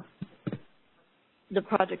 On the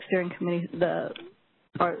project steering committee,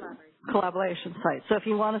 our collaboration site. So if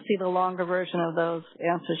you want to see the longer version of those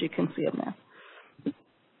answers, you can see them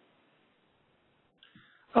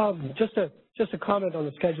there. Just a comment on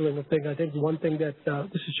the scheduling of things. I think one thing that,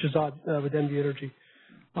 this is Shazad with NV Energy.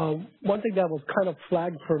 One thing that was kind of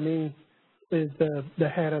flagged for me is the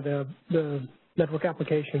head of the network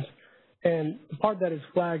applications. And the part that is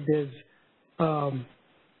flagged is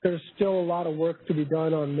there's still a lot of work to be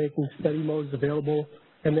done on making study modes available.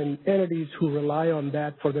 And then entities who rely on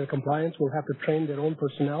that for their compliance will have to train their own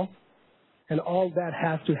personnel. And all that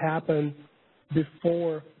has to happen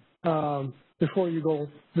before you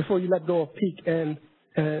let go of peak and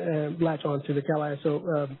latch on to the Cal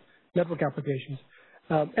ISO network applications.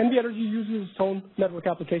 NV Energy uses its own network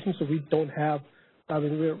application, so we don't have,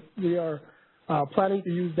 we are planning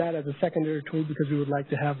to use that as a secondary tool because we would like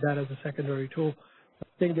to have that as a secondary tool. I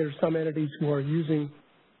think there's some entities who are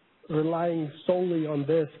relying solely on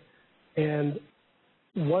this, and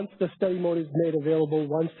once the study mode is made available,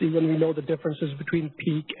 when we know the differences between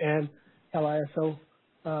peak and LISO,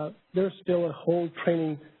 there's still a whole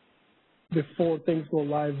training before things go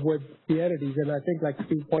live with the entities. And I think, like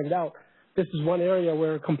Steve pointed out, this is one area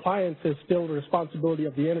where compliance is still the responsibility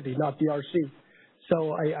of the entity, not the RC.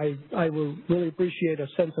 So I will really appreciate a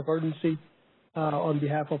sense of urgency on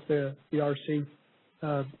behalf of the RC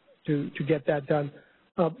to get that done.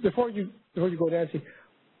 Before you go, Nancy,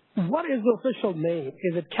 what is the official name?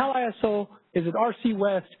 Is it Cal ISO? Is it RC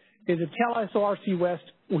West? Is it Cal ISO RC West?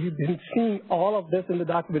 We've been seeing all of this in the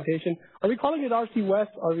documentation. Are we calling it RC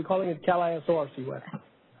West, or are we calling it Cal ISO RC West?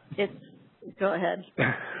 Go ahead.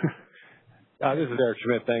 This is Eric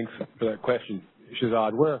Schmidt. Thanks for that question,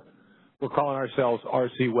 Shazad. We're calling ourselves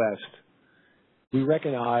RC West. We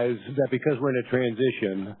recognize that because we're in a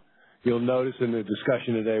transition, you'll notice in the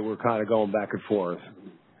discussion today we're kind of going back and forth.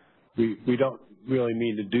 We don't really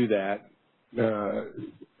mean to do that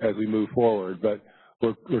as we move forward, but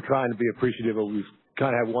we're trying to be appreciative of we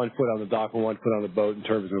kind of have one foot on the dock and one foot on the boat in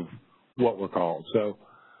terms of what we're called. So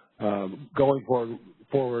going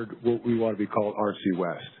forward, we want to be called RC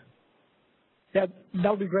West. Yeah, that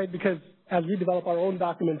would be great because as we develop our own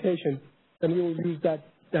documentation, then we will use that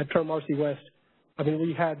term RC West. I mean,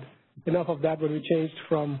 we had enough of that when we changed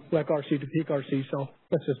from WEC RC to peak RC, so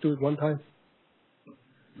let's just do it one time.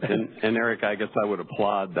 And Eric, I guess I would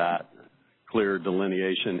applaud that clear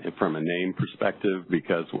delineation from a name perspective,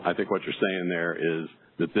 because I think what you're saying there is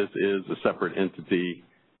that this is a separate entity.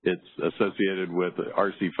 It's associated with the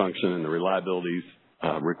RC function and the reliabilities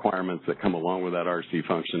requirements that come along with that RC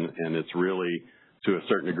function, and it's really, to a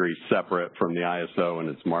certain degree, separate from the ISO and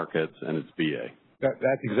its markets and its BA.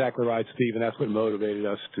 That's exactly right, Steve, and that's what motivated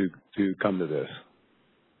us to come to this.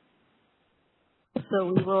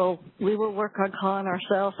 So we will work on calling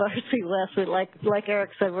ourselves RC West. Like Eric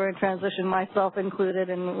said, we're in transition, myself included,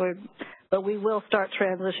 but we will start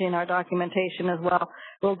transitioning our documentation as well.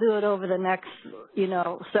 We'll do it over the next,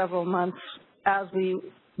 several months as we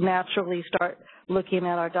naturally start looking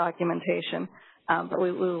at our documentation. But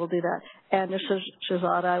we will do that. And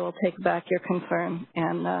Shazad, I will take back your concern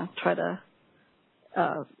and try to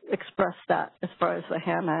expressed that as far as the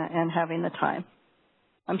HANA and having the time.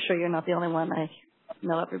 I'm sure you're not the only one. I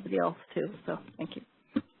know everybody else too, so thank you.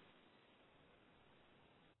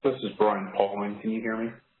 This is Brian Pauling. Can you hear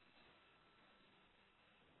me?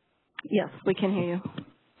 Yes, we can hear you.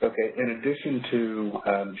 Okay. In addition to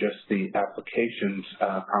just the applications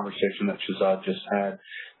conversation that Shahzad just had,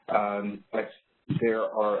 there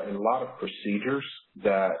are a lot of procedures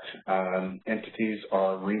that entities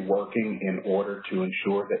are reworking in order to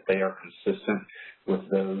ensure that they are consistent with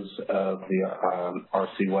those of the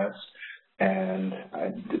RC West. And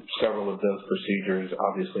several of those procedures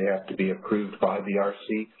obviously have to be approved by the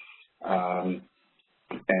RC.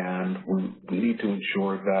 And we need to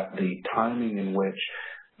ensure that the timing in which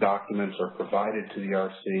documents are provided to the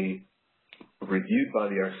RC, reviewed by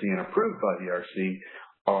the RC, and approved by the RC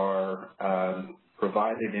are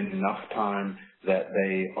provided in enough time that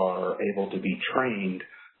they are able to be trained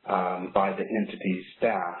by the entity's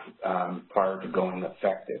staff prior to going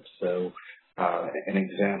effective. So an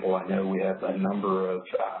example, I know we have a number of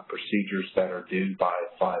procedures that are due by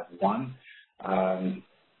 5/1,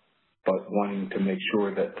 but wanting to make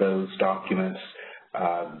sure that those documents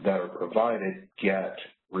that are provided get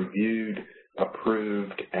reviewed,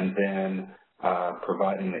 approved, and then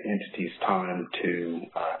providing the entities time to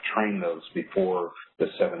train those before the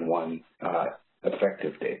 7/1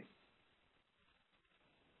 effective date.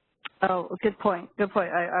 Oh, good point. Good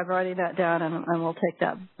point. I'm writing that down, and we'll take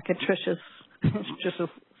that. Tricia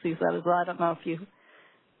sees that as well. I don't know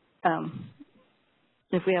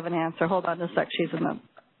if we have an answer. Hold on a sec. She's in the.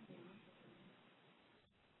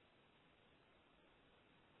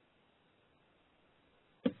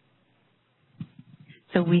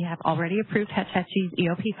 So we have already approved Hetchy's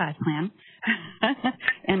EOP5 plan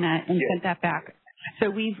and sent that back. So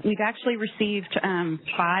we've actually received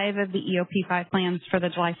 5 of the EOP5 plans for the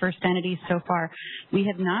July 1st entities so far. We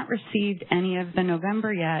have not received any of the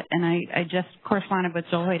November yet, and I just corresponded with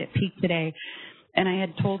Joel Hoyt at Peak today, and I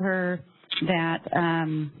had told her that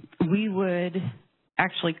we would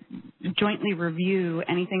actually jointly review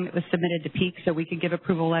anything that was submitted to Peak so we could give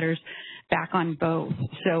approval letters back on both.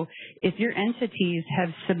 So if your entities have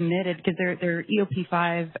submitted, because they're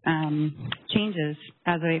EOP5 changes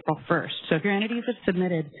as of April 1st. So if your entities have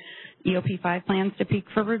submitted EOP5 plans to Peak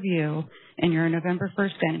for review and you're a November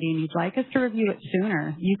 1st entity and you'd like us to review it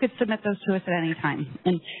sooner, you could submit those to us at any time.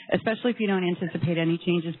 And especially if you don't anticipate any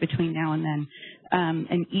changes between now and then.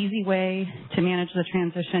 An easy way to manage the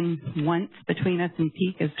transition once between us and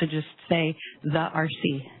Peak is to just say the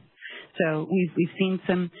RC. So we've seen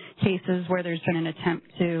some cases where there's been an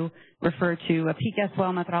attempt to refer to a Peak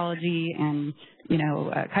SWL methodology and,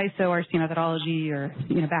 a CAISO RC methodology or,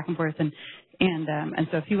 back and forth. And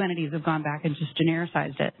so a few entities have gone back and just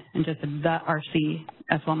genericized it and just said the RC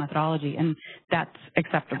SWL methodology, and that's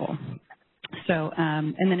acceptable. So,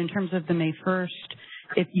 and then in terms of the May 1st,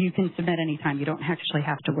 if you can submit any time, you don't actually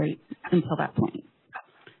have to wait until that point.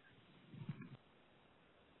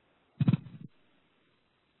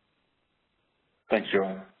 Thanks,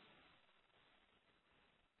 Joanne.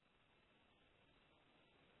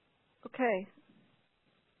 Okay.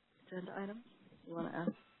 Agenda items you want to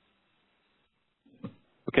add?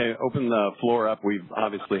 Okay, open the floor up. We've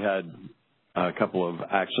obviously had a couple of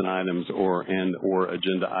action items or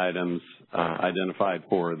agenda items identified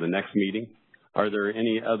for the next meeting. Are there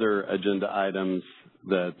any other agenda items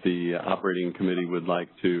that the operating committee would like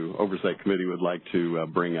to, oversight committee would like to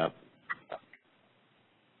bring up?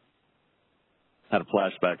 Had a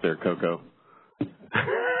flashback there, Coco. Hey,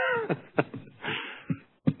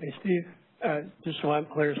 Steve, just so I'm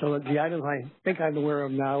clear, so the items I think I'm aware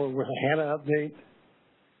of now were the HANA update.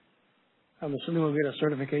 I'm assuming we'll get a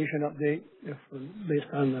certification update based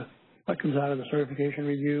on what comes out of the certification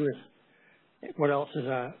review. What else is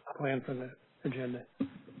planned for the agenda?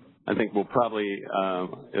 I think we'll probably,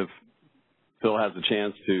 if Phil has a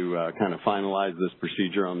chance to kind of finalize this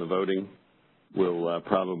procedure on the voting, we'll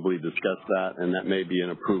probably discuss that, and that may be an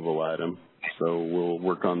approval item. So we'll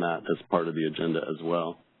work on that as part of the agenda as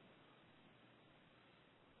well.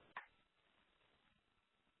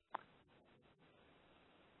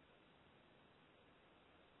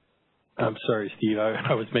 I'm sorry, Steve.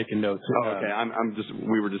 I was making notes. Oh, okay.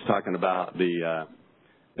 We were just talking about the,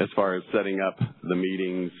 as far as setting up the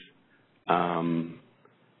meetings,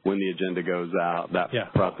 when the agenda goes out, that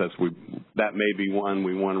process, that may be one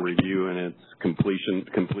we want to review in its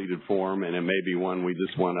completed form, and it may be one we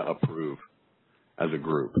just want to approve as a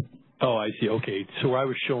group. Oh, I see. Okay. So I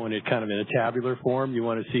was showing it kind of in a tabular form. You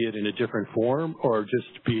want to see it in a different form, or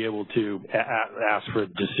just be able to ask for a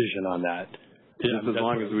decision on that? Just as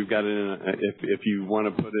long as we've got it in, if you want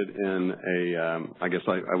to put it in a, I guess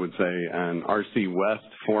I would say an RC West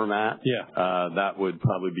format, that would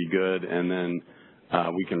probably be good, and then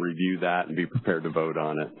we can review that and be prepared to vote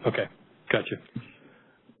on it. Okay, gotcha.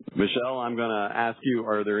 Michelle, I'm going to ask you,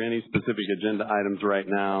 are there any specific agenda items right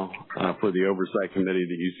now for the Oversight Committee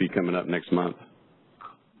that you see coming up next month?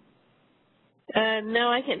 No,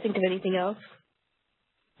 I can't think of anything else.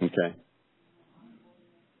 Okay.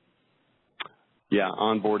 Yeah,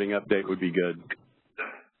 onboarding update would be good.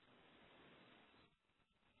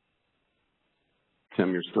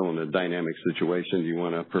 Tim, you're still in a dynamic situation. Do you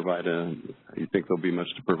want to provide you think there'll be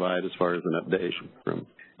much to provide as far as an update from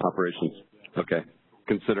operations? Okay.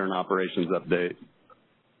 Consider an operations update.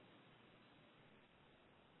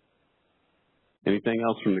 Anything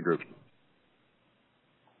else from the group?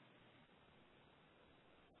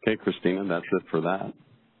 Okay, Christina, that's it for that.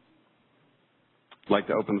 I'd like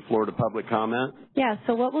to open the floor to public comment. Yeah,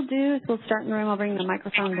 so what we'll do is we'll start in the room. I'll bring the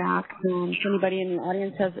microphone back. If anybody in the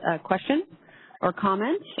audience has a question or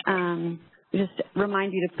comment, just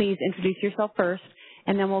remind you to please introduce yourself first,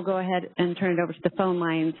 and then we'll go ahead and turn it over to the phone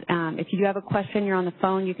lines. If you do have a question, you're on the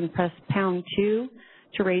phone, you can press #2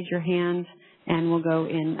 to raise your hand, and we'll go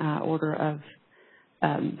in order of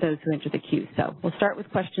those who enter the queue. So we'll start with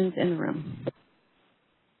questions in the room.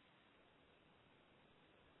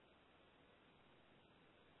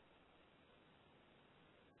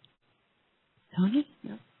 Tony?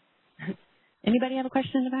 No. Anybody have a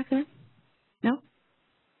question in the back there? No?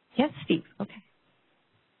 Yes, Steve. Okay.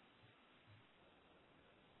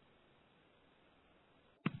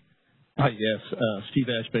 Hi, yes. Steve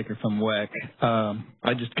Ashbaker from WEC.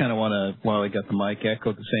 I just kind of want to, while I got the mic,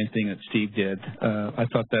 echo the same thing that Steve did. I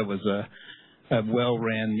thought that was a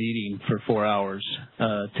well-ran meeting for 4 hours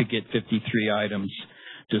to get 53 items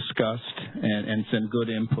discussed, and some good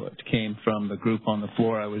input came from the group on the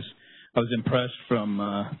floor. I was impressed from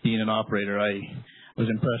being an operator. I was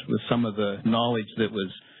impressed with some of the knowledge that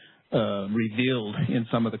was revealed in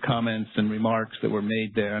some of the comments and remarks that were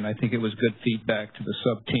made there, and I think it was good feedback to the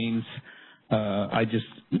sub-teams.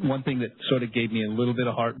 One thing that sort of gave me a little bit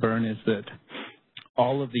of heartburn is that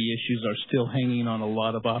all of the issues are still hanging on a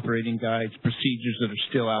lot of operating guides, procedures that are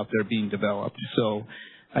still out there being developed. So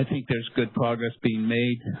I think there's good progress being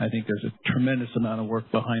made. I think there's a tremendous amount of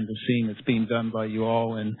work behind the scene that's being done by you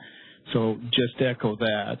all, and so just echo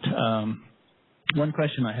that. One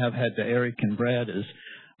question I have had to Eric and Brad is,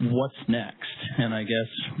 what's next? And I guess,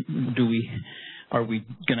 are we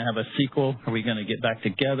going to have a sequel? Are we going to get back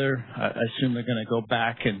together? I assume they're going to go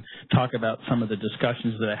back and talk about some of the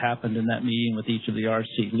discussions that happened in that meeting with each of the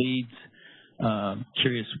RC leads.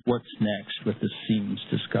 Curious what's next with the SEAMS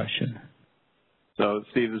discussion. So,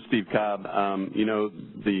 Steve, this is Steve Cobb.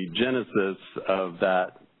 The genesis of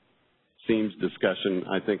that SEAMS discussion,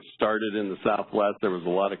 I think, started in the Southwest. There was a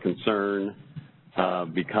lot of concern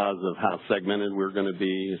because of how segmented we're going to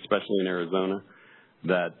be, especially in Arizona,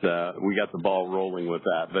 that we got the ball rolling with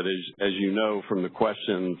that. But as you know from the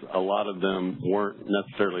questions, a lot of them weren't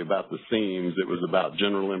necessarily about the SEAMS. It was about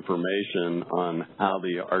general information on how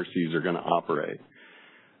the RCs are going to operate.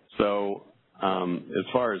 So as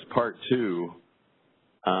far as part 2,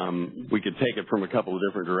 we could take it from a couple of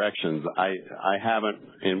different directions. I haven't,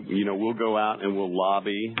 and we'll go out and we'll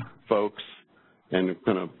lobby folks, and I'm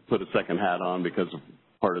going to put a second hat on because of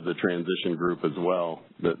part of the transition group as well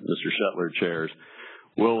that Mr. Shetler chairs.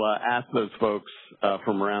 We'll ask those folks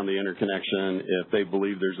from around the interconnection if they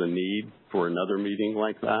believe there's a need for another meeting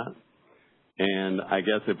like that. And I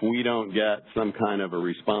guess if we don't get some kind of a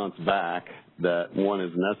response back that one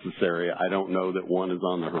is necessary, I don't know that one is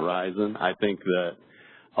on the horizon. I think that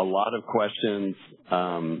a lot of questions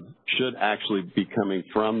should actually be coming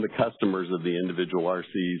from the customers of the individual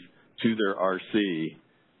RCs to their RC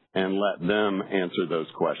and let them answer those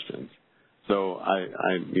questions. So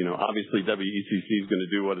obviously WECC is going to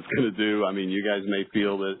do what it's going to do. I mean, you guys may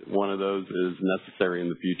feel that one of those is necessary in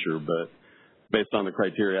the future, but based on the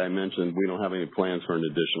criteria I mentioned, we don't have any plans for an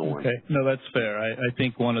additional one. Okay, no, that's fair. I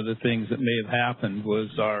think one of the things that may have happened was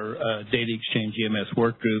our data exchange EMS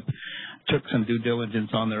work group took some due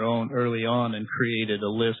diligence on their own early on and created a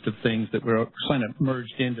list of things that were kind of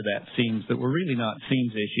merged into that SEAMS that were really not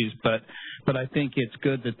SEAMS issues, but I think it's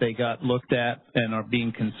good that they got looked at and are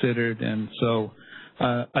being considered, and so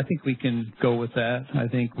I think we can go with that. I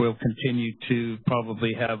think we'll continue to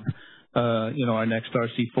probably have our next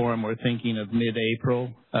RC forum. We're thinking of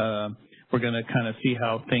mid-April. We're going to kind of see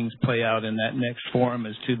how things play out in that next forum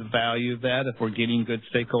as to the value of that, if we're getting good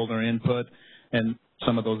stakeholder input and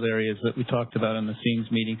some of those areas that we talked about in the SEAMS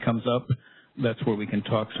meeting comes up, that's where we can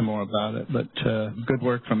talk some more about it. But good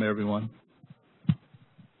work from everyone.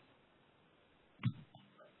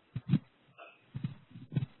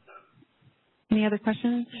 Any other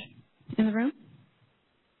questions in the room?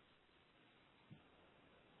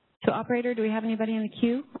 So, operator, do we have anybody in the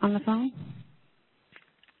queue on the phone?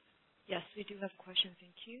 Yes, we do have questions in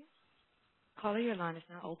queue. Caller, your line is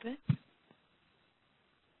now open.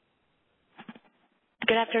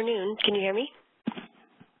 Good afternoon. Can you hear me?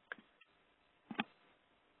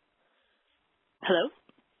 Hello?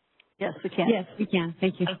 Yes, we can. Yes, we can.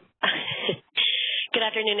 Thank you. Good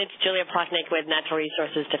afternoon. It's Julia Plotnick with Natural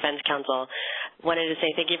Resources Defense Council. Wanted to say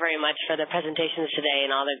thank you very much for the presentations today and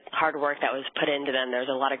all the hard work that was put into them. There was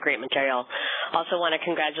a lot of great material. Also want to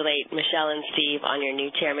congratulate Michelle and Steve on your new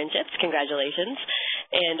chairmanships. Congratulations.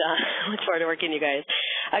 And look forward to working with you guys.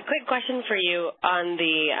 A quick question for you on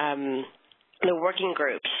the working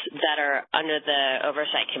groups that are under the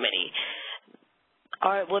Oversight Committee.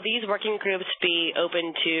 Will these working groups be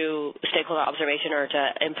open to stakeholder observation or to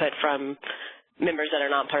input from members that are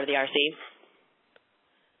not part of the RC?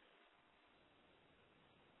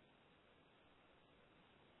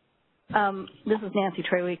 This is Nancy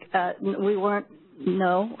Treweek. We weren't,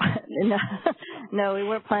 no, we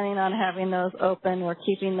weren't planning on having those open. We're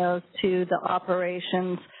keeping those to the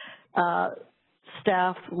operations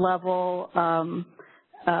staff level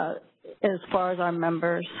as far as our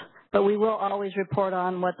members. But we will always report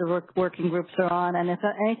on what the working groups are on, and if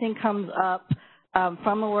anything comes up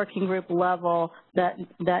from a working group level that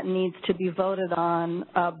needs to be voted on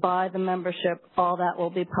by the membership, all that will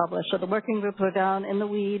be published. So the working groups are down in the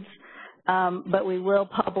weeds, but we will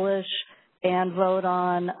publish and vote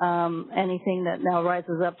on anything that now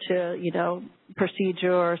rises up to,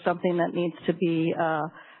 procedure or something that needs to be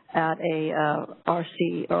at a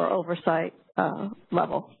RC or oversight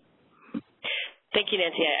level. Thank you,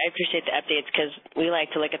 Nancy. I appreciate the updates because we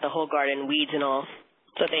like to look at the whole garden, weeds and all.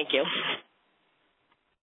 So thank you.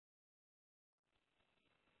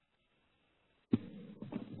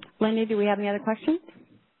 Linda, do we have any other questions?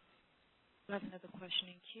 We have another question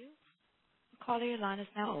in queue. Caller, your line is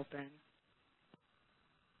now open.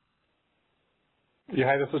 Yeah,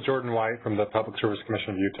 hi, this is Jordan White from the Public Service Commission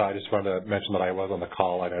of Utah. I just wanted to mention that I was on the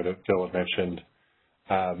call. I know that Phil had mentioned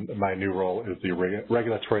my new role is the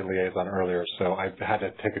regulatory liaison earlier, so I've had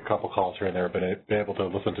to take a couple calls here and there, but I've been able to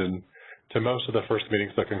listen to most of the first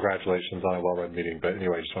meetings, so congratulations on a well-run meeting. But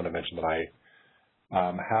anyway, I just wanted to mention that I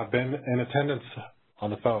have been in attendance on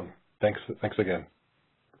the phone. Thanks again.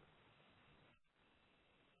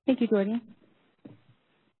 Thank you, Jordan.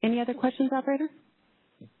 Any other questions, operator?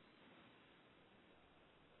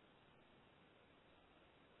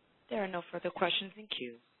 There are no further questions in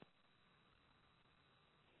queue.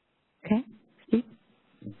 Okay. Steve?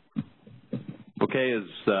 Okay, is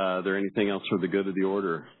there anything else for the good of the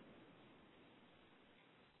order?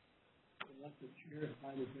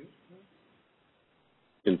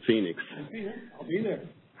 In Phoenix. I'll be there.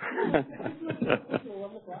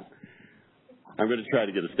 I'm going to try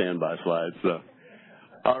to get a standby slide. So,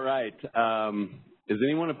 all right. Is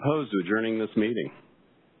anyone opposed to adjourning this meeting?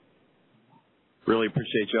 Really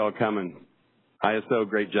appreciate you all coming. ISO,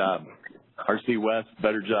 great job. RC West,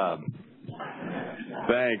 better job.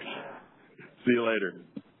 Thanks. See you later.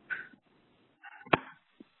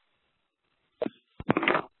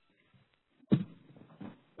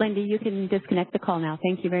 Lindy, you can disconnect the call now.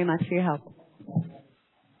 Thank you very much for your help.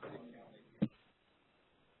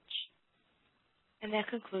 And that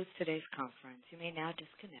concludes today's conference. You may now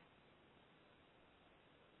disconnect.